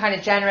have to kind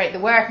of generate the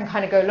work and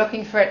kind of go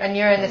looking for it, and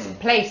you're in this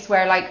place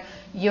where like,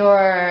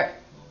 you're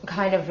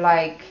kind of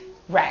like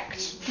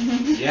wrecked.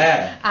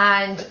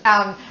 And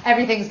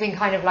everything's been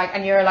kind of like,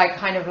 and you're like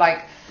kind of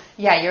like,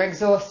 you're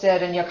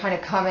exhausted, and you're kind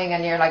of coming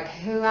and you're like,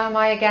 who am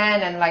I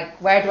again, and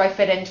like, where do I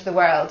fit into the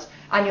world?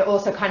 And you're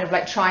also kind of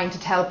like trying to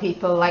tell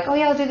people like, oh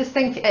yeah, I'll do this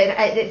thing.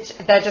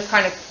 They're just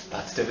kind of,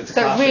 that's difficult.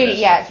 So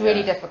really, it's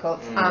really difficult.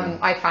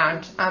 I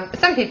found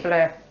some people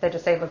they're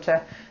just able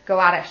to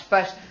go at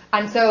it,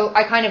 and so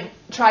I kind of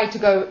tried to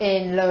go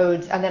in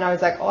loads, and then I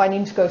was like, oh, I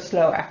need to go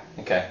slower.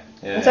 Okay.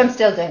 Yeah. And so I'm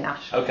still doing that.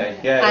 Okay.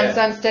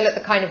 So I'm still at the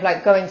kind of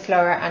like going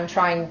slower and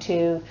trying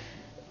to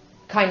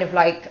kind of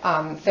like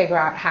figure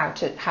out how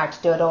to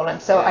do it all.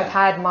 And so I've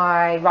had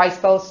my rice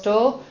bowl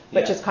stall,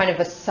 which is kind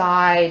of a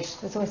side.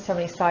 There's always so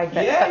many side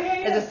bits.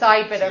 There's a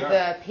side bit of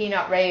the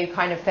peanut rayu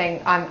kind of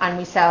thing, and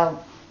we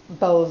sell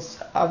bowls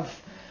of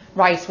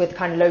rice with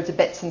kind of loads of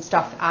bits and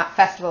stuff at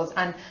festivals,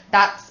 and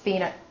that's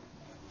been at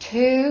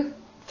 3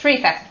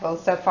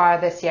 festivals so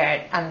far this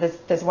year, and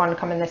there's one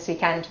coming this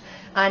weekend.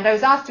 And I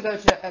was asked to go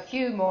to a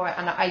few more,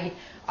 and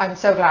I'm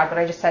so glad, but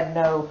I just said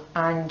no.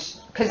 And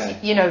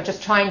because, you know,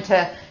 just trying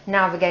to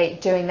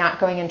navigate doing that,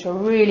 going into a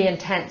really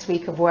intense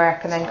week of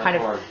work, and then kind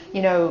of,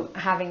 you know,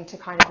 having to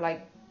kind of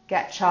like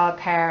get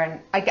childcare,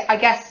 and I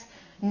guess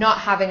not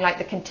having like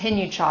the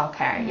continued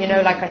childcare, you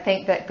know, like I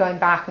think that going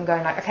back and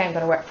going like, okay, I'm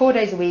going to work 4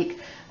 days a week,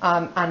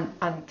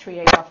 and 3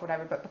 days off,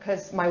 whatever, but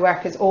because my work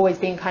has always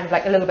been kind of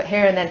like a little bit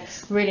here and then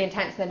really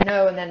intense, and then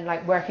no, and then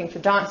like working for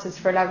dances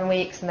for 11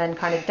 weeks and then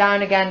kind of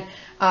down again,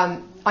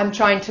 I'm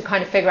trying to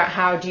kind of figure out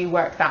how do you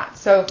work that.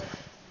 So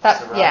that,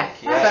 so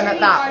I'm at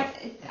that.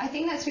 I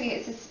think that's really,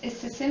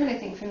 it's a similar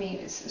thing for me.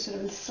 It's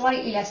sort of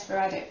slightly less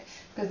sporadic,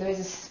 because there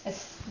is a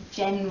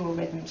general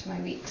rhythm to my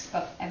weeks,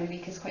 but every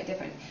week is quite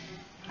different.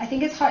 I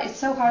think it's hard. It's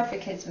so hard for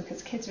kids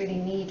because kids really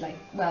need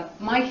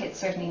my kids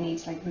certainly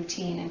needs like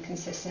routine and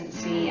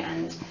consistency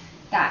and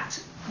that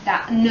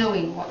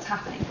knowing what's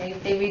happening.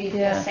 They really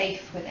feel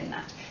safe within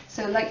that.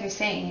 So like you're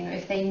saying, you know,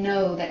 if they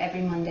know that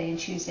every Monday and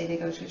Tuesday they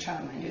go to a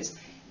childminder's,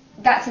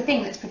 that's a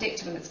thing that's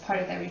predictable. It's part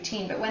of their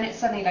routine. But when it's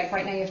suddenly like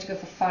right now you have to go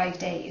for 5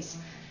 days,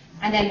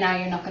 and then now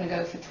you're not going to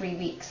go for 3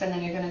 weeks, and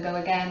then you're going to go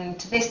again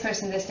to this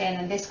person this day, and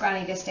then this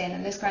granny this day, and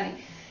then this granny.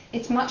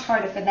 It's much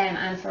harder for them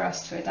and for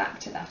us to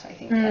adapt to that, I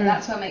think. And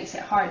that's what makes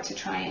it hard to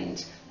try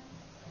and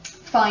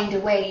find a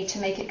way to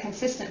make it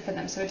consistent for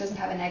them so it doesn't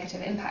have a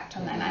negative impact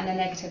on them and a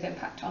negative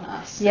impact on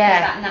us. Yeah.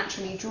 Because that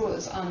naturally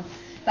draws on,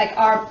 like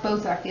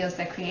both our fields,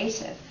 they're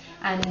creative.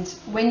 And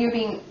when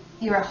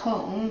you're at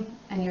home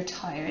and you're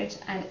tired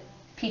and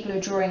people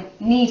are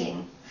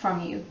needing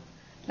from you,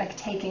 like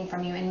taking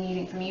from you and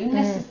needing from you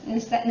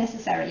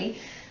necessarily,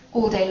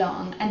 all day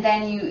long, and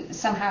then you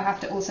somehow have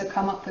to also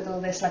come up with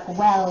all this like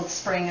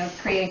wellspring of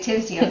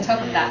creativity on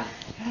top of that.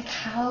 You're like,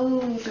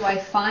 how do I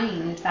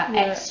find that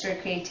extra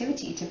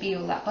creativity to be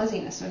all that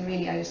buzziness when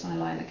really I just want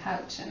to lie on the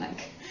couch and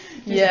like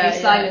just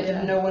be silent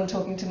and no one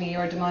talking to me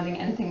or demanding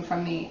anything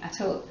from me at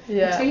all.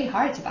 It's really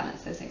hard to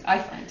balance those things, I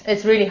find.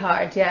 It's really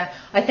hard,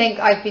 I think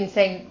I've been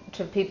saying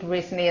to people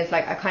recently is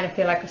like I kind of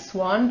feel like a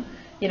swan,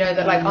 you know,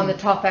 that like on the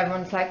top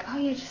everyone's like, oh,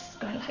 you're just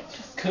going like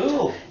just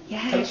cool.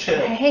 So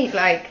chill. Great,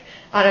 like,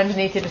 and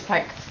underneath you're just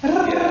like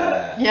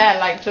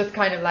like just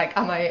kind of like,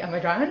 am I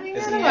drowning?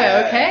 Am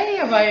I okay?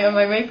 Am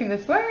I making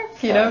this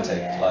work? You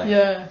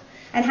know?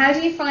 And how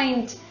do you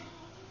find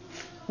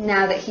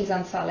now that he's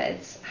on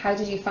solids? How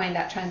did you find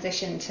that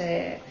transition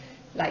to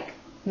like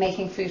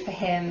making food for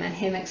him and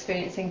him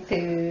experiencing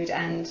food?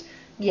 And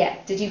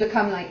did you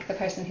become like the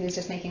person who was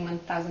just making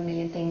 1,000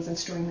 million things and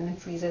storing them in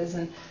freezers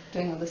and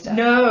doing all this stuff?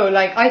 No,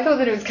 like I thought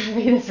that it was going to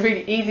be this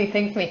really easy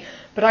thing for me,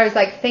 but I was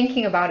like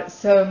thinking about it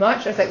so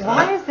much. I was like,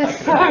 why is this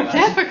so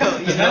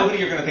difficult? There's nobody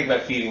you're going to think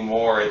about feeding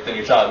more than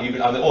your child.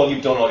 All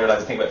you've done all your life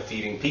is think about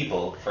feeding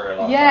people for a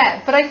long time.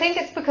 Yeah, but I think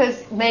it's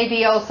because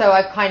maybe also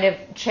I've kind of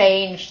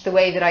changed the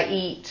way that I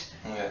eat.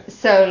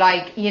 So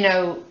like, you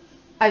know,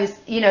 I was,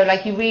 you know,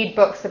 like you read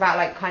books about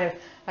like kind of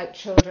like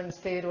children's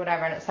food or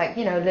whatever, and it's like,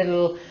 you know,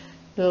 little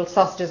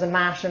sausages and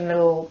mash and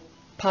little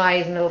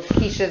pies and little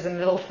quiches and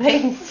little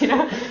things, you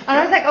know. And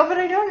I was like, oh, but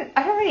I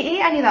don't really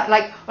eat any of that,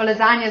 like, or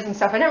lasagnas and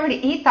stuff. I don't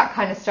really eat that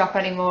kind of stuff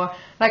anymore.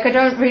 Like, I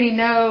don't really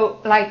know,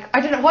 like,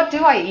 I don't know, what do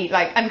I eat?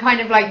 Like, and kind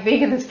of like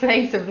being in this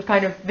place of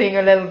kind of being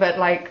a little bit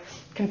like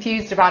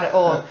confused about it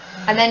all.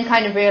 And then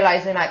kind of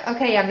realizing like,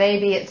 okay,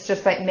 maybe it's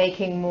just like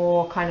making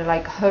more kind of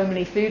like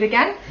homely food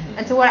again.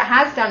 And so what it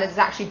has done is it's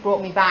actually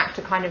brought me back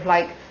to kind of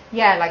like,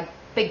 like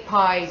big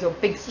pies or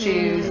big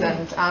stews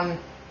and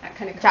that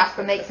kind of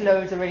Jasper makes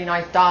loads of really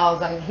nice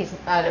dals and he's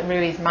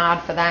Rui's mad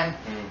for them.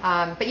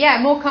 But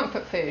more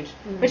comfort food,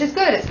 which is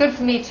good. It's good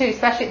for me too,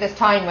 especially at this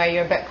time where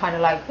you're a bit kind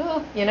of like,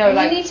 oh, you know,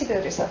 like you need to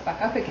build yourself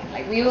back up again.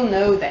 Like we all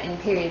know that in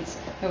periods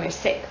when we're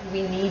sick,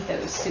 we need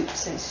those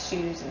soups and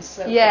stews and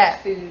slow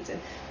cooked foods,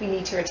 and we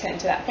need to return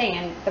to that thing.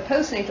 And the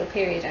postnatal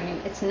period, I mean,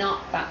 it's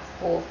not that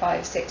 4,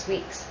 5, 6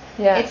 weeks.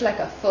 It's like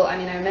a full. I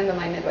mean, I remember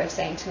my midwife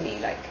saying to me,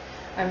 like,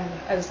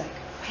 I was like,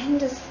 when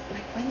does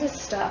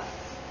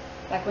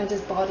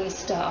body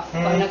stuff,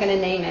 but I'm not going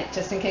to name it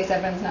just in case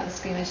everyone's not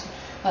squeamish,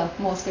 well,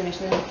 more squeamish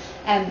than me,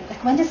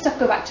 like when does stuff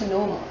go back to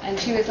normal? And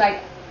she was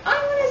like, I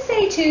want to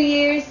say 2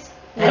 years.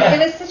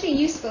 And it was such a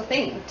useful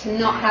thing to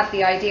not have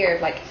the idea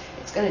of like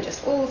it's going to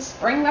just all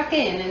spring back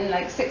in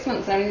like 6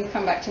 months and everything's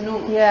come back to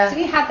normal. So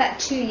we had that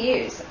 2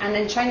 years, and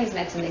in Chinese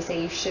medicine they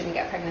say you shouldn't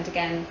get pregnant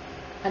again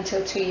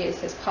until 2 years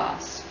has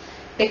passed,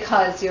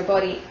 because your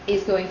body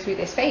is going through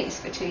this phase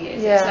for 2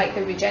 years. It's like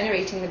the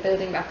regenerating, the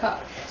building back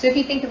up. So if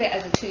you think of it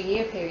as a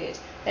 2-year period,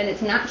 then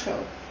it's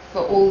natural for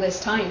all this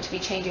time to be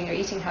changing your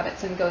eating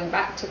habits and going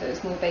back to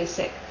those more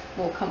basic,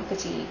 more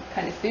comforty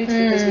kind of foods,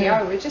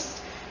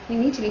 because we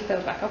need to be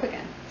filled back up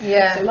again.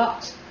 It's a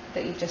lot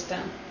that you've just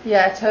done.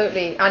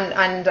 Totally.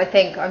 And I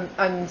think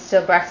I'm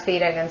still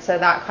breastfeeding, and so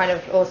that kind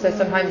of also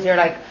sometimes you're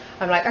like,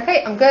 I'm like,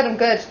 okay, I'm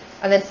good.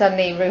 And then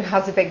suddenly Rue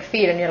has a big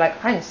feed and you're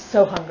like, I'm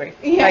so hungry.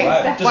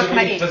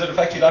 Does it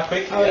affect you that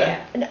quick?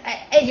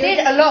 It did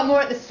a lot more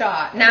at the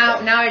start.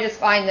 Now I just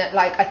find that,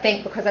 like, I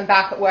think because I'm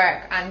back at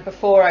work, and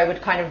before I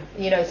would kind of,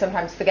 you know,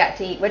 sometimes forget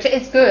to eat, which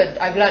is good.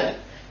 I've learned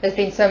there's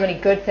been so many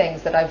good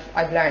things that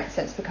I've learned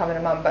since becoming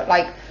a mum, but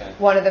like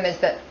one of them is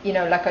that, you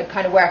know, like I'd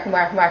kind of work and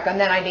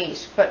then I'd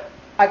eat, but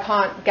I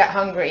can't get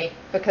hungry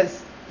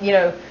because, you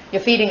know,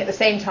 you're feeding at the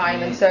same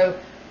time, and so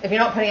if you're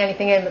not putting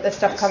anything in but there's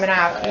stuff coming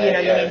out, you know,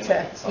 you need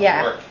to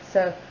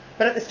so,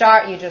 but at the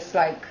start you just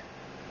like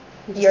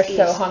you're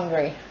so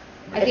hungry,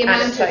 like the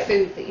amount of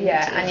food that you need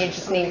to and you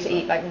just need to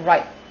eat like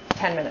right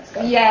 10 minutes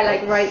ago.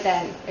 Like right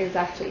then,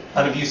 exactly.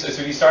 And have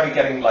you started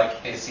getting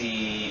like,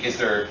 is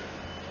there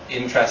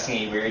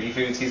interesting weirdy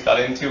foods he's got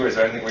into, or is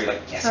there anything where you're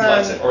like, yes, he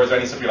likes it, or is there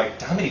any stuff you're like,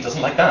 damn it, he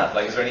doesn't like that?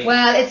 Like, is there any?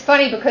 Well, it's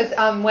funny because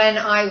when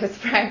I was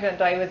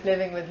pregnant, I was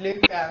living with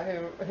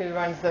Luca, who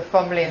runs the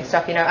Fumbly and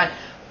stuff, you know, and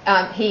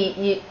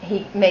he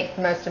makes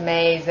the most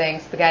amazing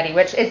spaghetti,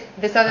 which is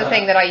this other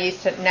thing that I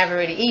used to never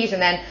really eat,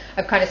 and then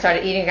I've kind of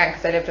started eating again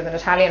because I lived with an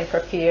Italian for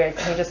a few years,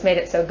 and he just made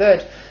it so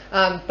good.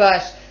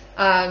 But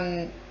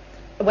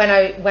when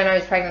I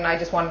was pregnant, I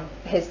just wanted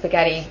his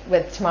spaghetti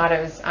with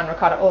tomatoes and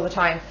ricotta all the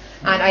time,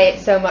 and I ate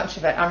so much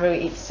of it. And Rui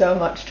eats so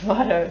much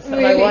tomatoes,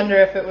 and I wonder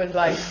if it was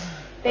like.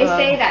 They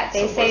say that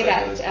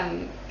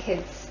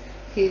kids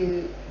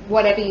who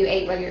whatever you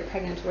ate while you were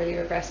pregnant or while you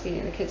were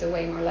breastfeeding, the kids are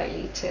way more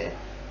likely to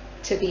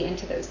be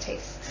into those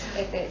tastes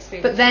if they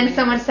experience. But then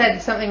someone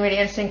said something really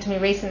interesting to me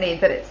recently,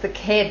 that it's the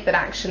kid that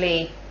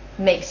actually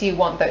makes you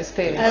want those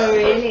foods. Oh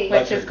really?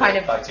 Which is kind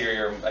of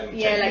bacteria and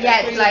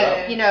it's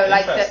like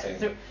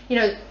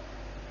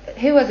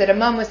who was it? A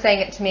mum was saying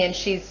it to me, and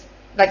she's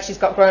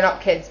got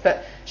grown-up kids,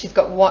 but she's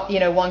got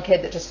one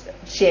kid that just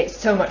she ate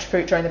so much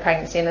fruit during the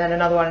pregnancy, and then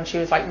another one, and she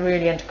was like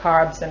really into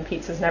carbs and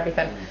pizzas and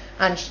everything,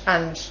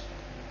 and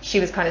she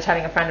was kind of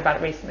telling a friend about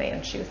it recently,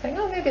 and she was saying,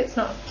 oh, maybe it's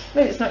not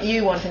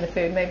you wanting the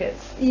food, maybe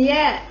it's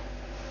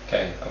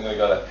Okay, I'm gonna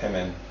go let Pim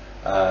in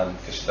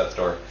because she's at the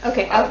door.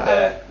 Okay,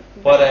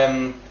 what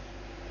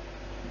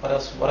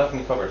else? What haven't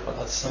we covered? Well,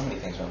 that's so many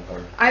things we haven't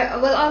covered.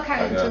 I'll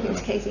carry on talking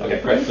to Katie. Okay,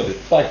 great.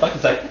 Bye. Back in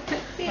a sec.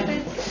 See you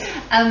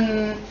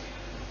then.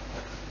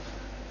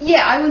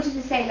 I wanted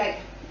to say, like,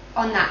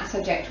 on that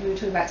subject, we were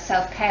talking about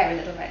self-care a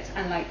little bit,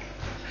 and like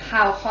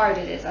how hard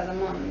it is as a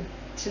mum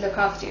to look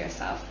after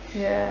yourself.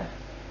 Yeah.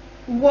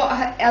 What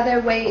other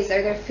ways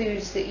are there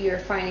foods that you're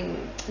finding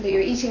that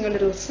you're eating, or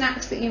little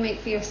snacks that you make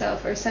for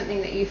yourself, or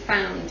something that you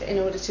found in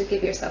order to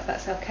give yourself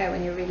that self-care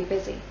when you're really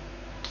busy?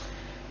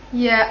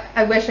 Yeah,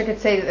 I wish I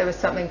could say that there was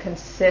something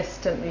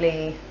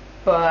consistently,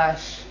 but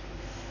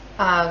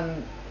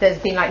there's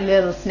been like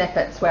little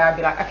snippets where I'd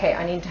be like, okay,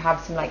 I need to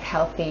have some like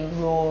healthy,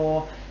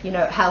 raw,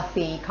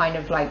 healthy kind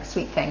of like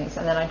sweet things,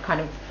 and then I'd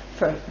kind of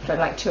for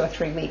like 2 or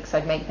 3 weeks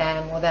I'd make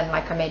them, or then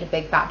like I made a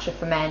big batch of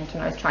ferment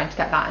and I was trying to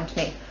get that into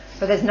me.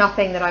 But there's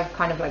nothing that I've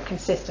kind of like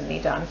consistently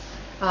done.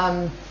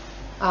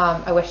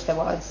 I wish there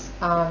was,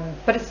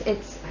 but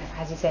it's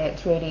as you say,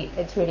 it's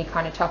really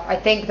kind of tough. I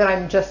think that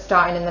I'm just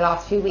starting in the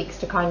last few weeks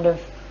to kind of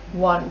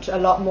want a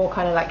lot more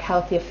kind of like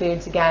healthier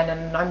foods again,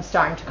 and I'm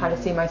starting to kind of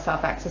see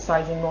myself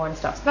exercising more and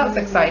stuff. So that's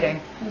exciting.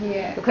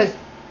 Yeah. Because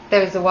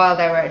there was a while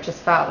there where it just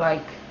felt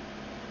like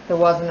there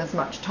wasn't as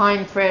much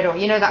time for it, or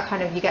that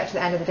kind of, you get to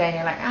the end of the day and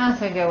you're like,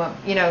 maybe I won't,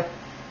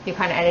 you're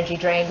kind of energy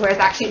drained, whereas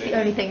actually it's the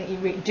only thing that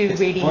you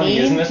it's really funny, need,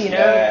 isn't it?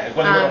 Yeah.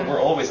 Well, we're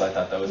always like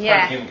that though. It's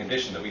part of the human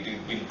condition that we do.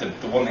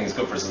 The one thing that's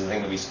good for us is the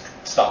thing that we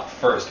stop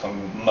first when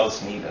we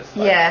most need it.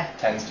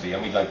 Tends to be,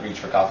 and we like reach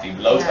for coffee,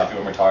 loads of coffee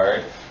when we're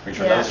tired, reach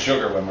for loads of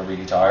sugar when we're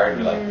really tired.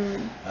 We like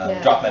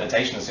drop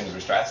meditation as soon as we're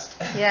stressed.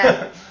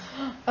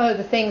 Oh,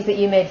 the things that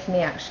you made for me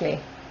actually.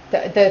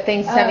 The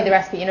things you sent me the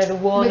recipe, the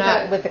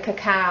walnut with the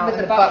cacao with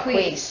and the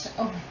buckwheat.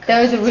 Oh,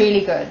 those are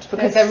really good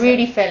because they're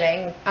really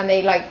filling, and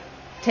they like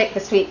take the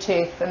sweet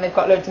tooth, and they've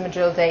got loads of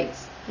medjool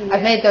dates.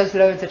 I've made those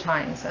loads of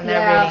times, and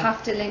they're really. I'll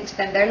have to link to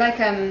them. They're like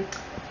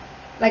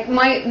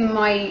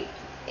my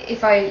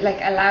if I like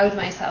allowed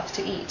myself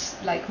to eat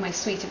like my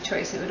sweet of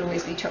choice, it would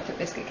always be chocolate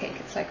biscuit cake.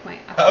 It's like my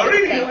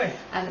absolute thing.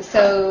 And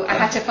so I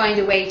had to find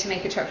a way to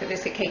make a chocolate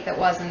biscuit cake that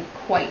wasn't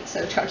quite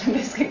so chocolate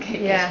biscuit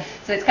cake. Yeah.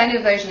 So it's kind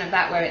of a version of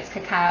that where it's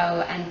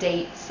cacao and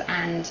dates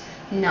and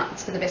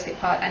nuts for the biscuit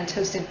pot, and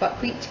toasted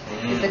buckwheat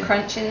with the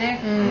crunch in there.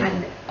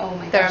 And oh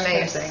my they're gosh,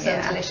 amazing.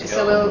 they're so delicious.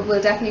 So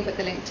we'll definitely put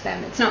the link to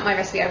them. It's not my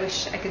recipe. I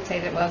wish I could say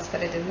that it was,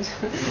 but I didn't.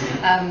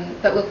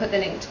 But we'll put the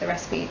link to the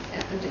recipe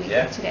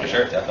underneath today. For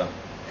sure, definitely.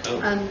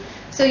 Cool.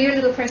 So your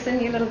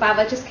little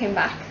Baba just came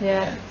back.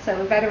 Yeah.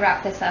 So we better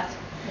wrap this up.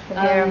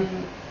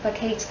 But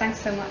Kate,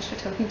 thanks so much for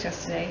talking to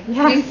us today.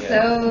 Yes. It's been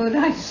so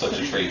nice. Such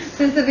a treat.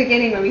 Since the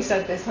beginning when we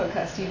started this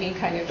podcast, you've been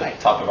kind of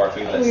like top of our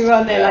food list. We were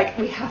on there like,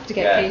 we have to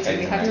get Katie,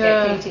 we have to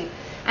Yeah. get Katie.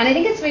 And I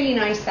think it's really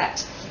nice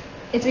that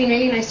it's been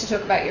really nice to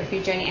talk about your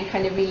food journey and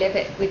kind of relive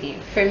it with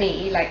you. For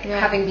me, like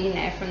having been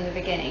there from the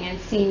beginning and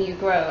seeing you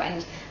grow,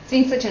 and it's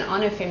been such an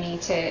honour for me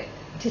to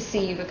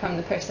see you become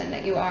the person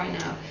that you are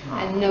now.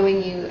 And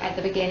knowing you at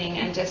the beginning,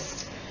 and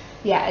just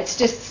it's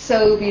just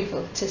so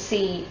beautiful to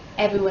see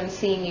everyone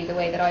seeing you the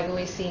way that I've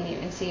always seen you,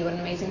 and see what an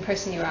amazing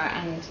person you are,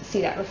 and see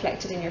that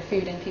reflected in your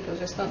food and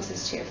people's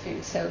responses to your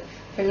food. So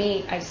for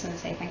me, I just want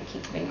to say thank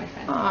you for being my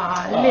friend.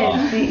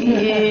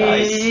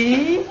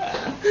 Lizzie.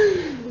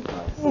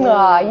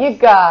 Nice. You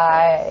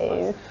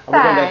guys. And we're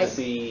going down to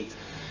see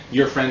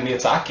your friend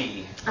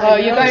Miyazaki. Oh,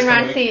 you're going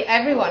around to see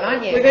everyone,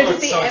 aren't you? We're going to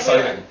It's see so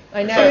everyone. exciting.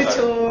 I know. It's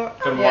so Tour.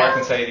 exciting. Mark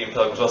and Sadie and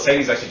Pilgrims. Well,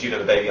 Sadie's actually due to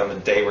have a baby on the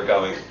day we're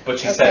going, but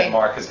she said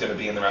Mark is going to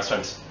be in the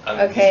restaurant,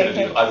 and he's going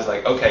to do. I was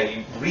like, okay,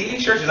 you really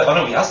sure? She's like, oh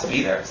no, he has to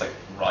be there. It's like,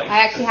 right.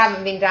 I actually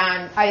haven't been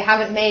down. I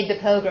haven't made the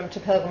pilgrim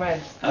to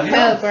pilgrimages.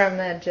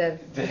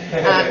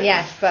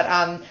 Yes, but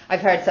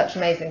I've heard such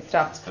amazing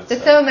stuff.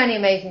 There's so many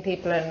amazing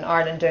people in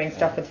Ireland doing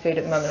stuff with food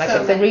at the moment. Like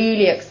it's a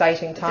really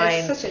exciting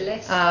time. There's such a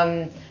list.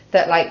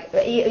 That like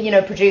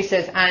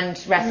producers and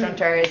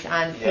restaurateurs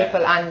and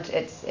people, and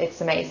it's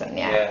amazing.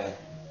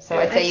 So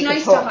I'd say It's you could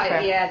nice talk to for-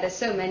 highlight. Yeah, there's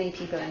so many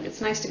people, and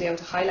it's nice to be able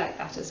to highlight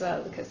that as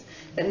well, because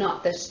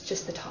there's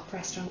just the top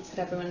restaurants that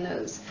everyone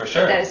knows. For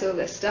sure. There's all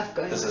this stuff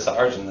going There's on. this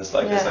origin, this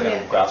like Yeah.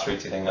 a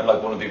grassroots thing. And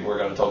like one of the people we're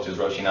going to talk to is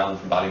Roisin Allen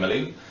from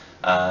Ballymaloe.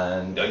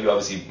 And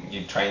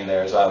you trained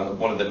there as well. And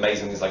one of the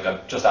amazing things,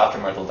 like just after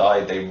Myrtle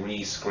died, they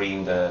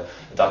re-screened a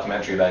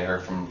documentary about her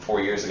from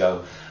 4 years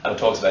ago, and it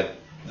talks about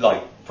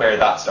like where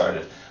that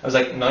started. It was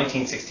like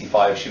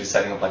 1965. She was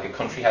setting up like a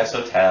country house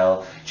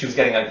hotel. She was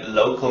getting like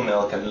local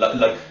milk and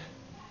like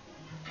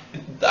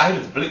out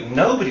of the blue,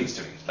 nobody was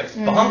doing it. Like it's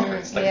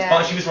bonkers. Like it's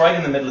yeah. she was right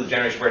in the middle of the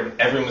generation where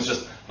everyone was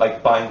just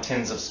like buying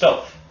tins of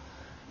stuff.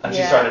 And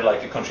she Yeah. started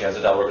like a country house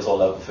hotel where it was all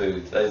local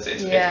food.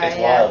 It's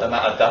wild, and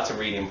that's a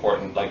really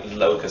important like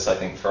locus, I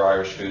think, for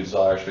Irish food,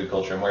 Irish food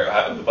culture,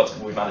 and what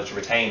we've managed to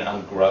retain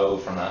and grow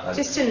from that.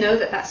 Just to know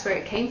that that's where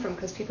it came from,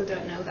 because people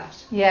don't know that.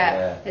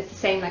 Yeah. It's the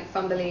same like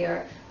Fumbly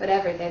or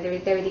whatever.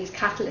 There are these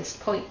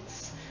catalyst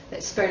points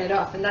that spurn it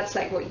off, and that's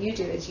like what you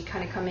do is you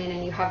kind of come in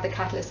and you have the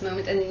catalyst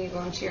moment, and then you go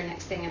on to your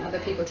next thing, and other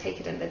people take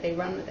it and that they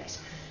run with it.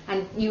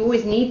 And you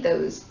always need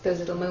those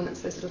little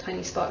moments, those little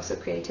tiny sparks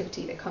of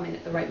creativity that come in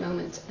at the right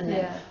moment, and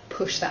then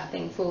push that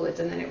thing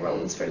forwards, and then it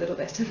rolls for a little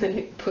bit, and then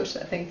you push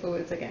that thing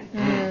forwards again.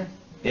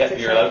 Yeah,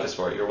 It's you're a exciting. locus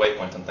for it, you're a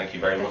waypoint, and thank you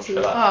very much That's for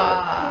that,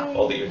 Aww. for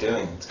all that you're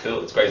doing. It's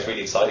cool, it's great, it's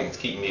really exciting, it's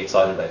keeping me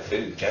excited about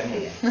food,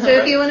 genuinely. So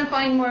if you want to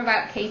find more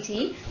about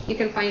Katie, you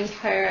can find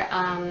her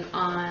on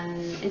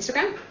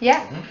Instagram.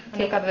 Yeah.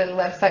 And I've got a little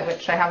website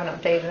which I haven't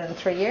updated in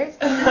 3 years.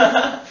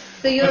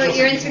 So your Which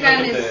also you can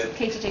Instagram look at is the-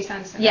 Katie J.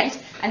 Sanderson, Yeah.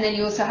 right? And then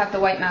you also have the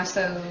White Mouse,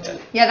 so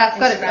Yeah, that's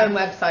got its Instagram. own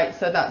website,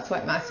 so that's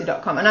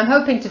whitemousey.com. And I'm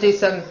hoping to do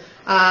some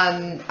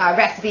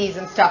recipes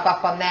and stuff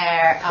up on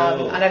there.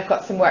 Cool. And I've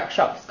got some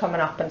workshops coming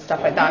up and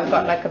stuff like that. I've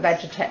got like a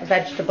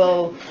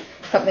vegetable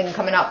something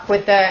coming up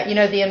with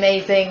the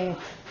amazing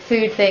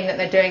food thing that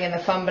they're doing in the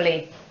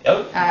Fumbly.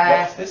 Oh,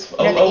 what's this?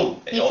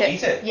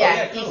 Eat It.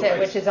 Yeah, cool, Eat It, right.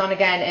 which is on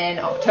again in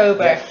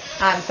October.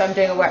 So I'm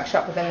doing a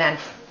workshop with them then.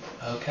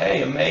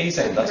 Okay,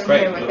 amazing, that's From great,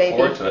 here, we my look baby.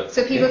 forward to it.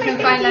 So people can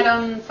find that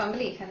on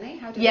Fumbly, can they?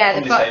 How do Yeah,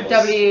 they? the Fumbly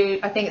Stables.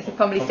 I think it's the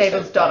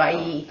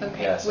fumblystables.ie.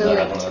 Okay, Yeah, so we'll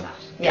that link to one,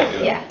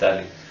 that. Yeah.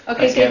 Deadly. Okay,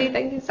 Thanks Katie, again.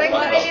 thank you so Right,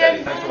 much. well,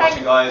 Deadly. Thanks for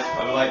watching, guys.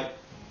 Bye-bye.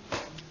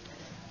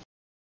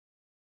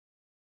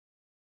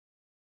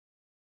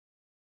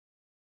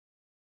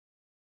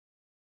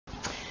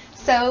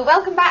 So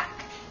welcome back,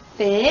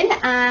 Finn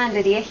and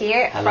Lydia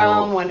here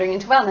Hello. from Wandering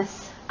into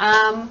Wellness.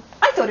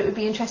 I thought it would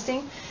be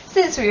interesting,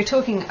 since we were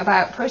talking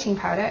about protein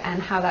powder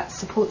and how that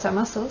supports our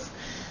muscles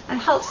and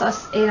helps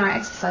us in our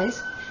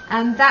exercise,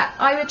 and that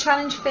I would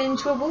challenge Finn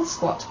to a wall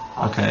squat.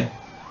 Okay.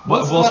 Wall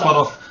Wall squat squat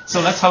off.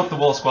 So let's hope the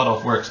wall squat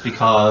off works,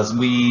 because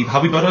we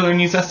got our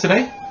new zest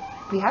today.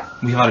 We have.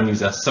 We've had a new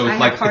zest, so I it's had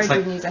like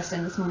cardio new zest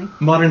in this morning.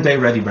 modern day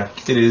ready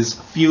break. It is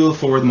fuel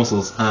for the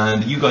muscles,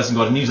 and you guys can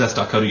go to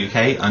newzest.co.uk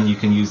and you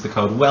can use the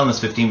code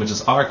wellness15, which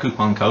is our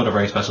coupon code, a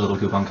very special little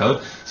coupon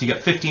code. So you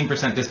get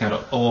 15% discount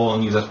on all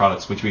New Zest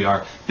products, which we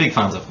are big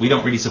fans of. We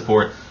don't really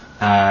support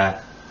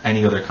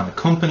any other kind of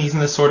companies in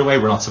this sort of way.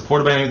 We're not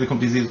supported by any other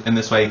companies in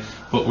this way,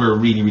 but we're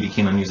really, really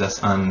keen on New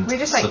Zest, and We're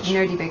just like such-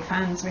 nerdy big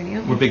fans, really,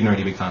 aren't we? we're big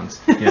nerdy big fans.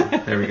 Yeah,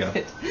 there we go.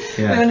 We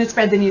Yeah. want to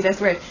spread the New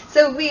Zest word.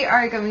 So we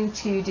are going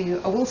to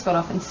do a wall squat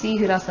off and see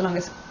who lasts the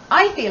longest.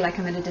 I feel like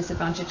I'm at a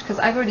disadvantage because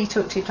I've already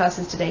taught 2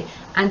 classes today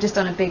and just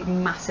done a big,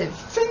 massive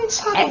Finn's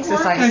had exercise a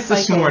workout this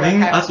cycle morning.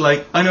 workout. At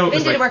like, I know it Finn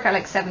was did a like, workout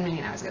like 7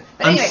 million hours ago.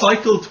 But and anyway,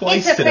 cycled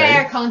twice it's a today.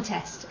 fair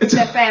contest. It's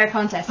a fair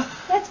contest.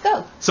 Let's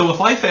go. So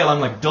if I fail, I'm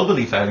like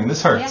doubly failing.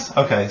 This hurts.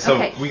 Yeah. Okay, so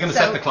we're going to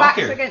set the clock backs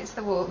here. against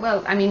the wall.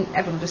 Well, I mean,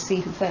 everyone will just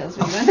see who fails.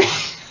 Really, won't they?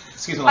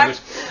 Excuse my language.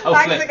 Oh,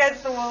 backs flip.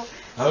 against the wall.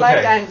 Okay.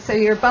 Slide down. So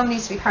your bum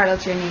needs to be parallel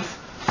to your knees.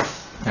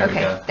 There we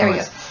Okay, go. there we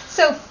Nice. go.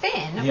 So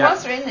Finn, Yeah.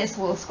 whilst we're in this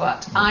wall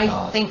squat, I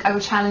God. think I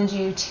would challenge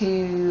you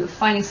to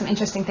finding some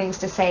interesting things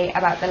to say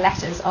about the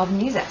letters of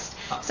New Zest.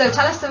 So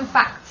tell us some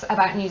facts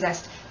about New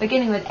Zest,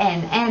 beginning with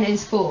N. N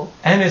is for.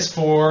 N is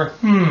for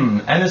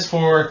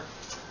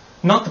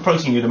not the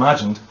protein you'd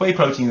imagined. Whey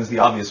protein is the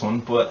obvious one,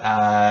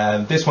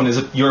 but this one is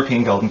a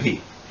European golden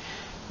pea.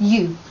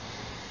 U.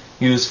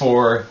 U is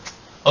for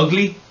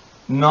ugly,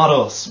 not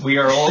us. We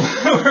are all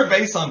we're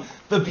based on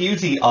the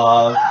beauty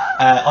of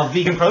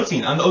vegan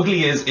protein, and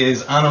ugly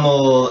is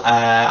animal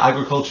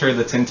agriculture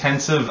that's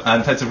intensive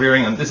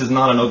rearing, and this is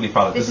not an ugly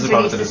product. This is is a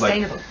product really that is like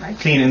sustainable, right?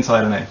 clean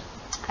inside and out.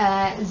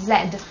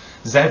 Z.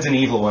 Z's an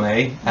evil one,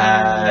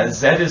 eh?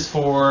 Z is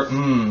for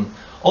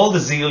all the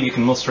zeal you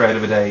can muster out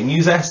of a day.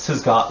 New Zest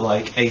has got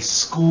like a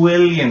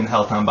squillion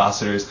health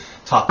ambassadors,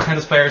 top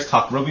tennis players,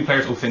 top rugby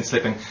players. Oh, Finn's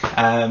slipping.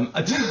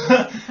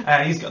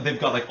 They've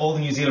got like all the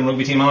New Zealand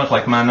rugby team on it,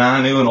 like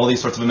Mananu and all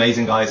these sorts of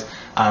amazing guys,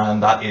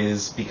 and that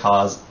is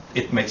because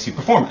it makes you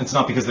perform. It's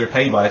not because they're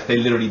paid by it. They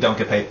literally don't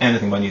get paid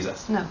anything by New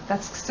Zest. No,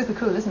 that's super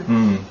cool, isn't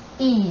it?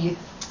 E.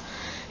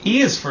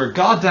 E is for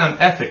goddamn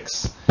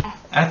ethics.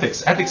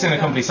 Ethics in a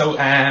company. So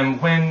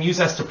when New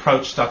Zest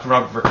approached Dr.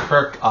 Robert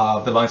Verkerk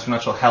of the Alliance for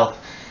Natural Health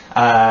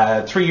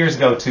 3 years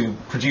ago to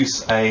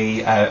produce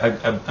a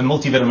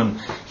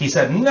multivitamin, he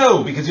said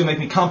no, because you'll make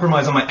me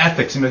compromise on my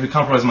ethics, you'll make me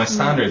compromise on my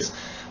standards.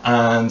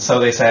 And so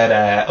they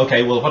said,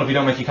 okay, well, what if we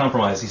don't make you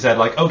compromise? He said,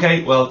 like,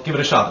 okay, well, give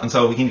it a shot. And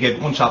so he gave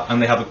it one shot,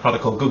 and they have a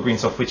product called Good Green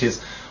Stuff, which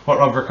is what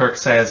Robert Kirk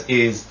says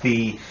is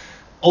the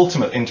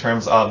ultimate in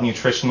terms of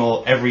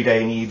nutritional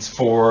everyday needs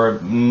for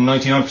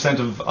 99%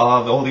 of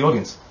all the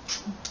audience.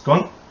 Go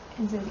on.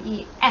 Ends with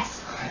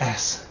E-S.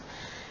 S.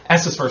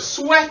 S is for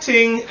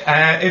sweating.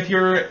 If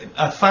you're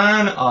a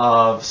fan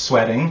of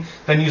sweating,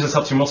 then use this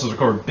helps your muscles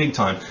recover big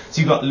time.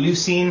 So you've got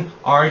leucine,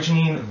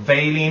 arginine,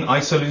 valine,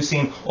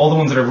 isoleucine, all the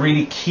ones that are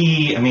really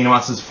key amino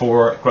acids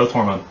for growth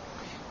hormone.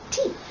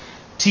 T.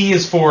 T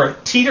is for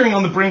teetering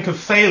on the brink of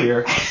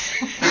failure.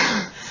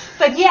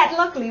 But yet,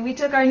 luckily, we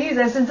took our news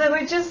lesson, so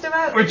we're just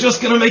about. We're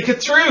just gonna make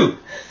it through.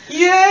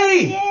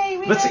 Yay! Yay,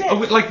 we Let's did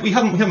see. it. We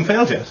haven't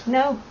failed yet.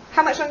 No.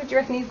 How much longer do you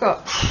reckon you've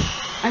got?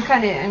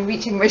 I'm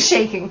reaching, we're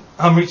shaking.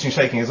 I'm reaching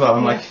shaking as well.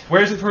 I'm like,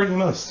 where is it hurting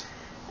most?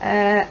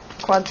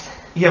 Quads.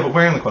 Yeah, but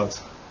where in the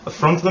quads? The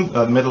front of them?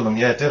 The middle of them?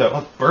 Yeah, ditto.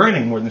 Oh,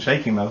 burning more than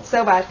shaking though.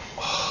 So bad.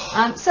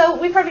 So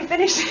we probably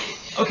finished.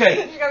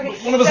 Okay,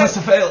 one of us has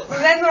to fail.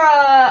 Remember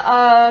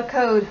our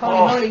code.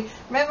 Holy.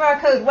 Remember our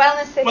code.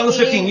 Wellness15. Wellness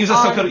 15. Use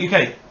that code at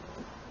UK.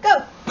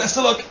 Go. Best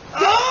of luck.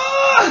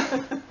 Ah!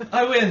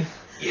 I win.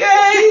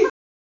 Yay!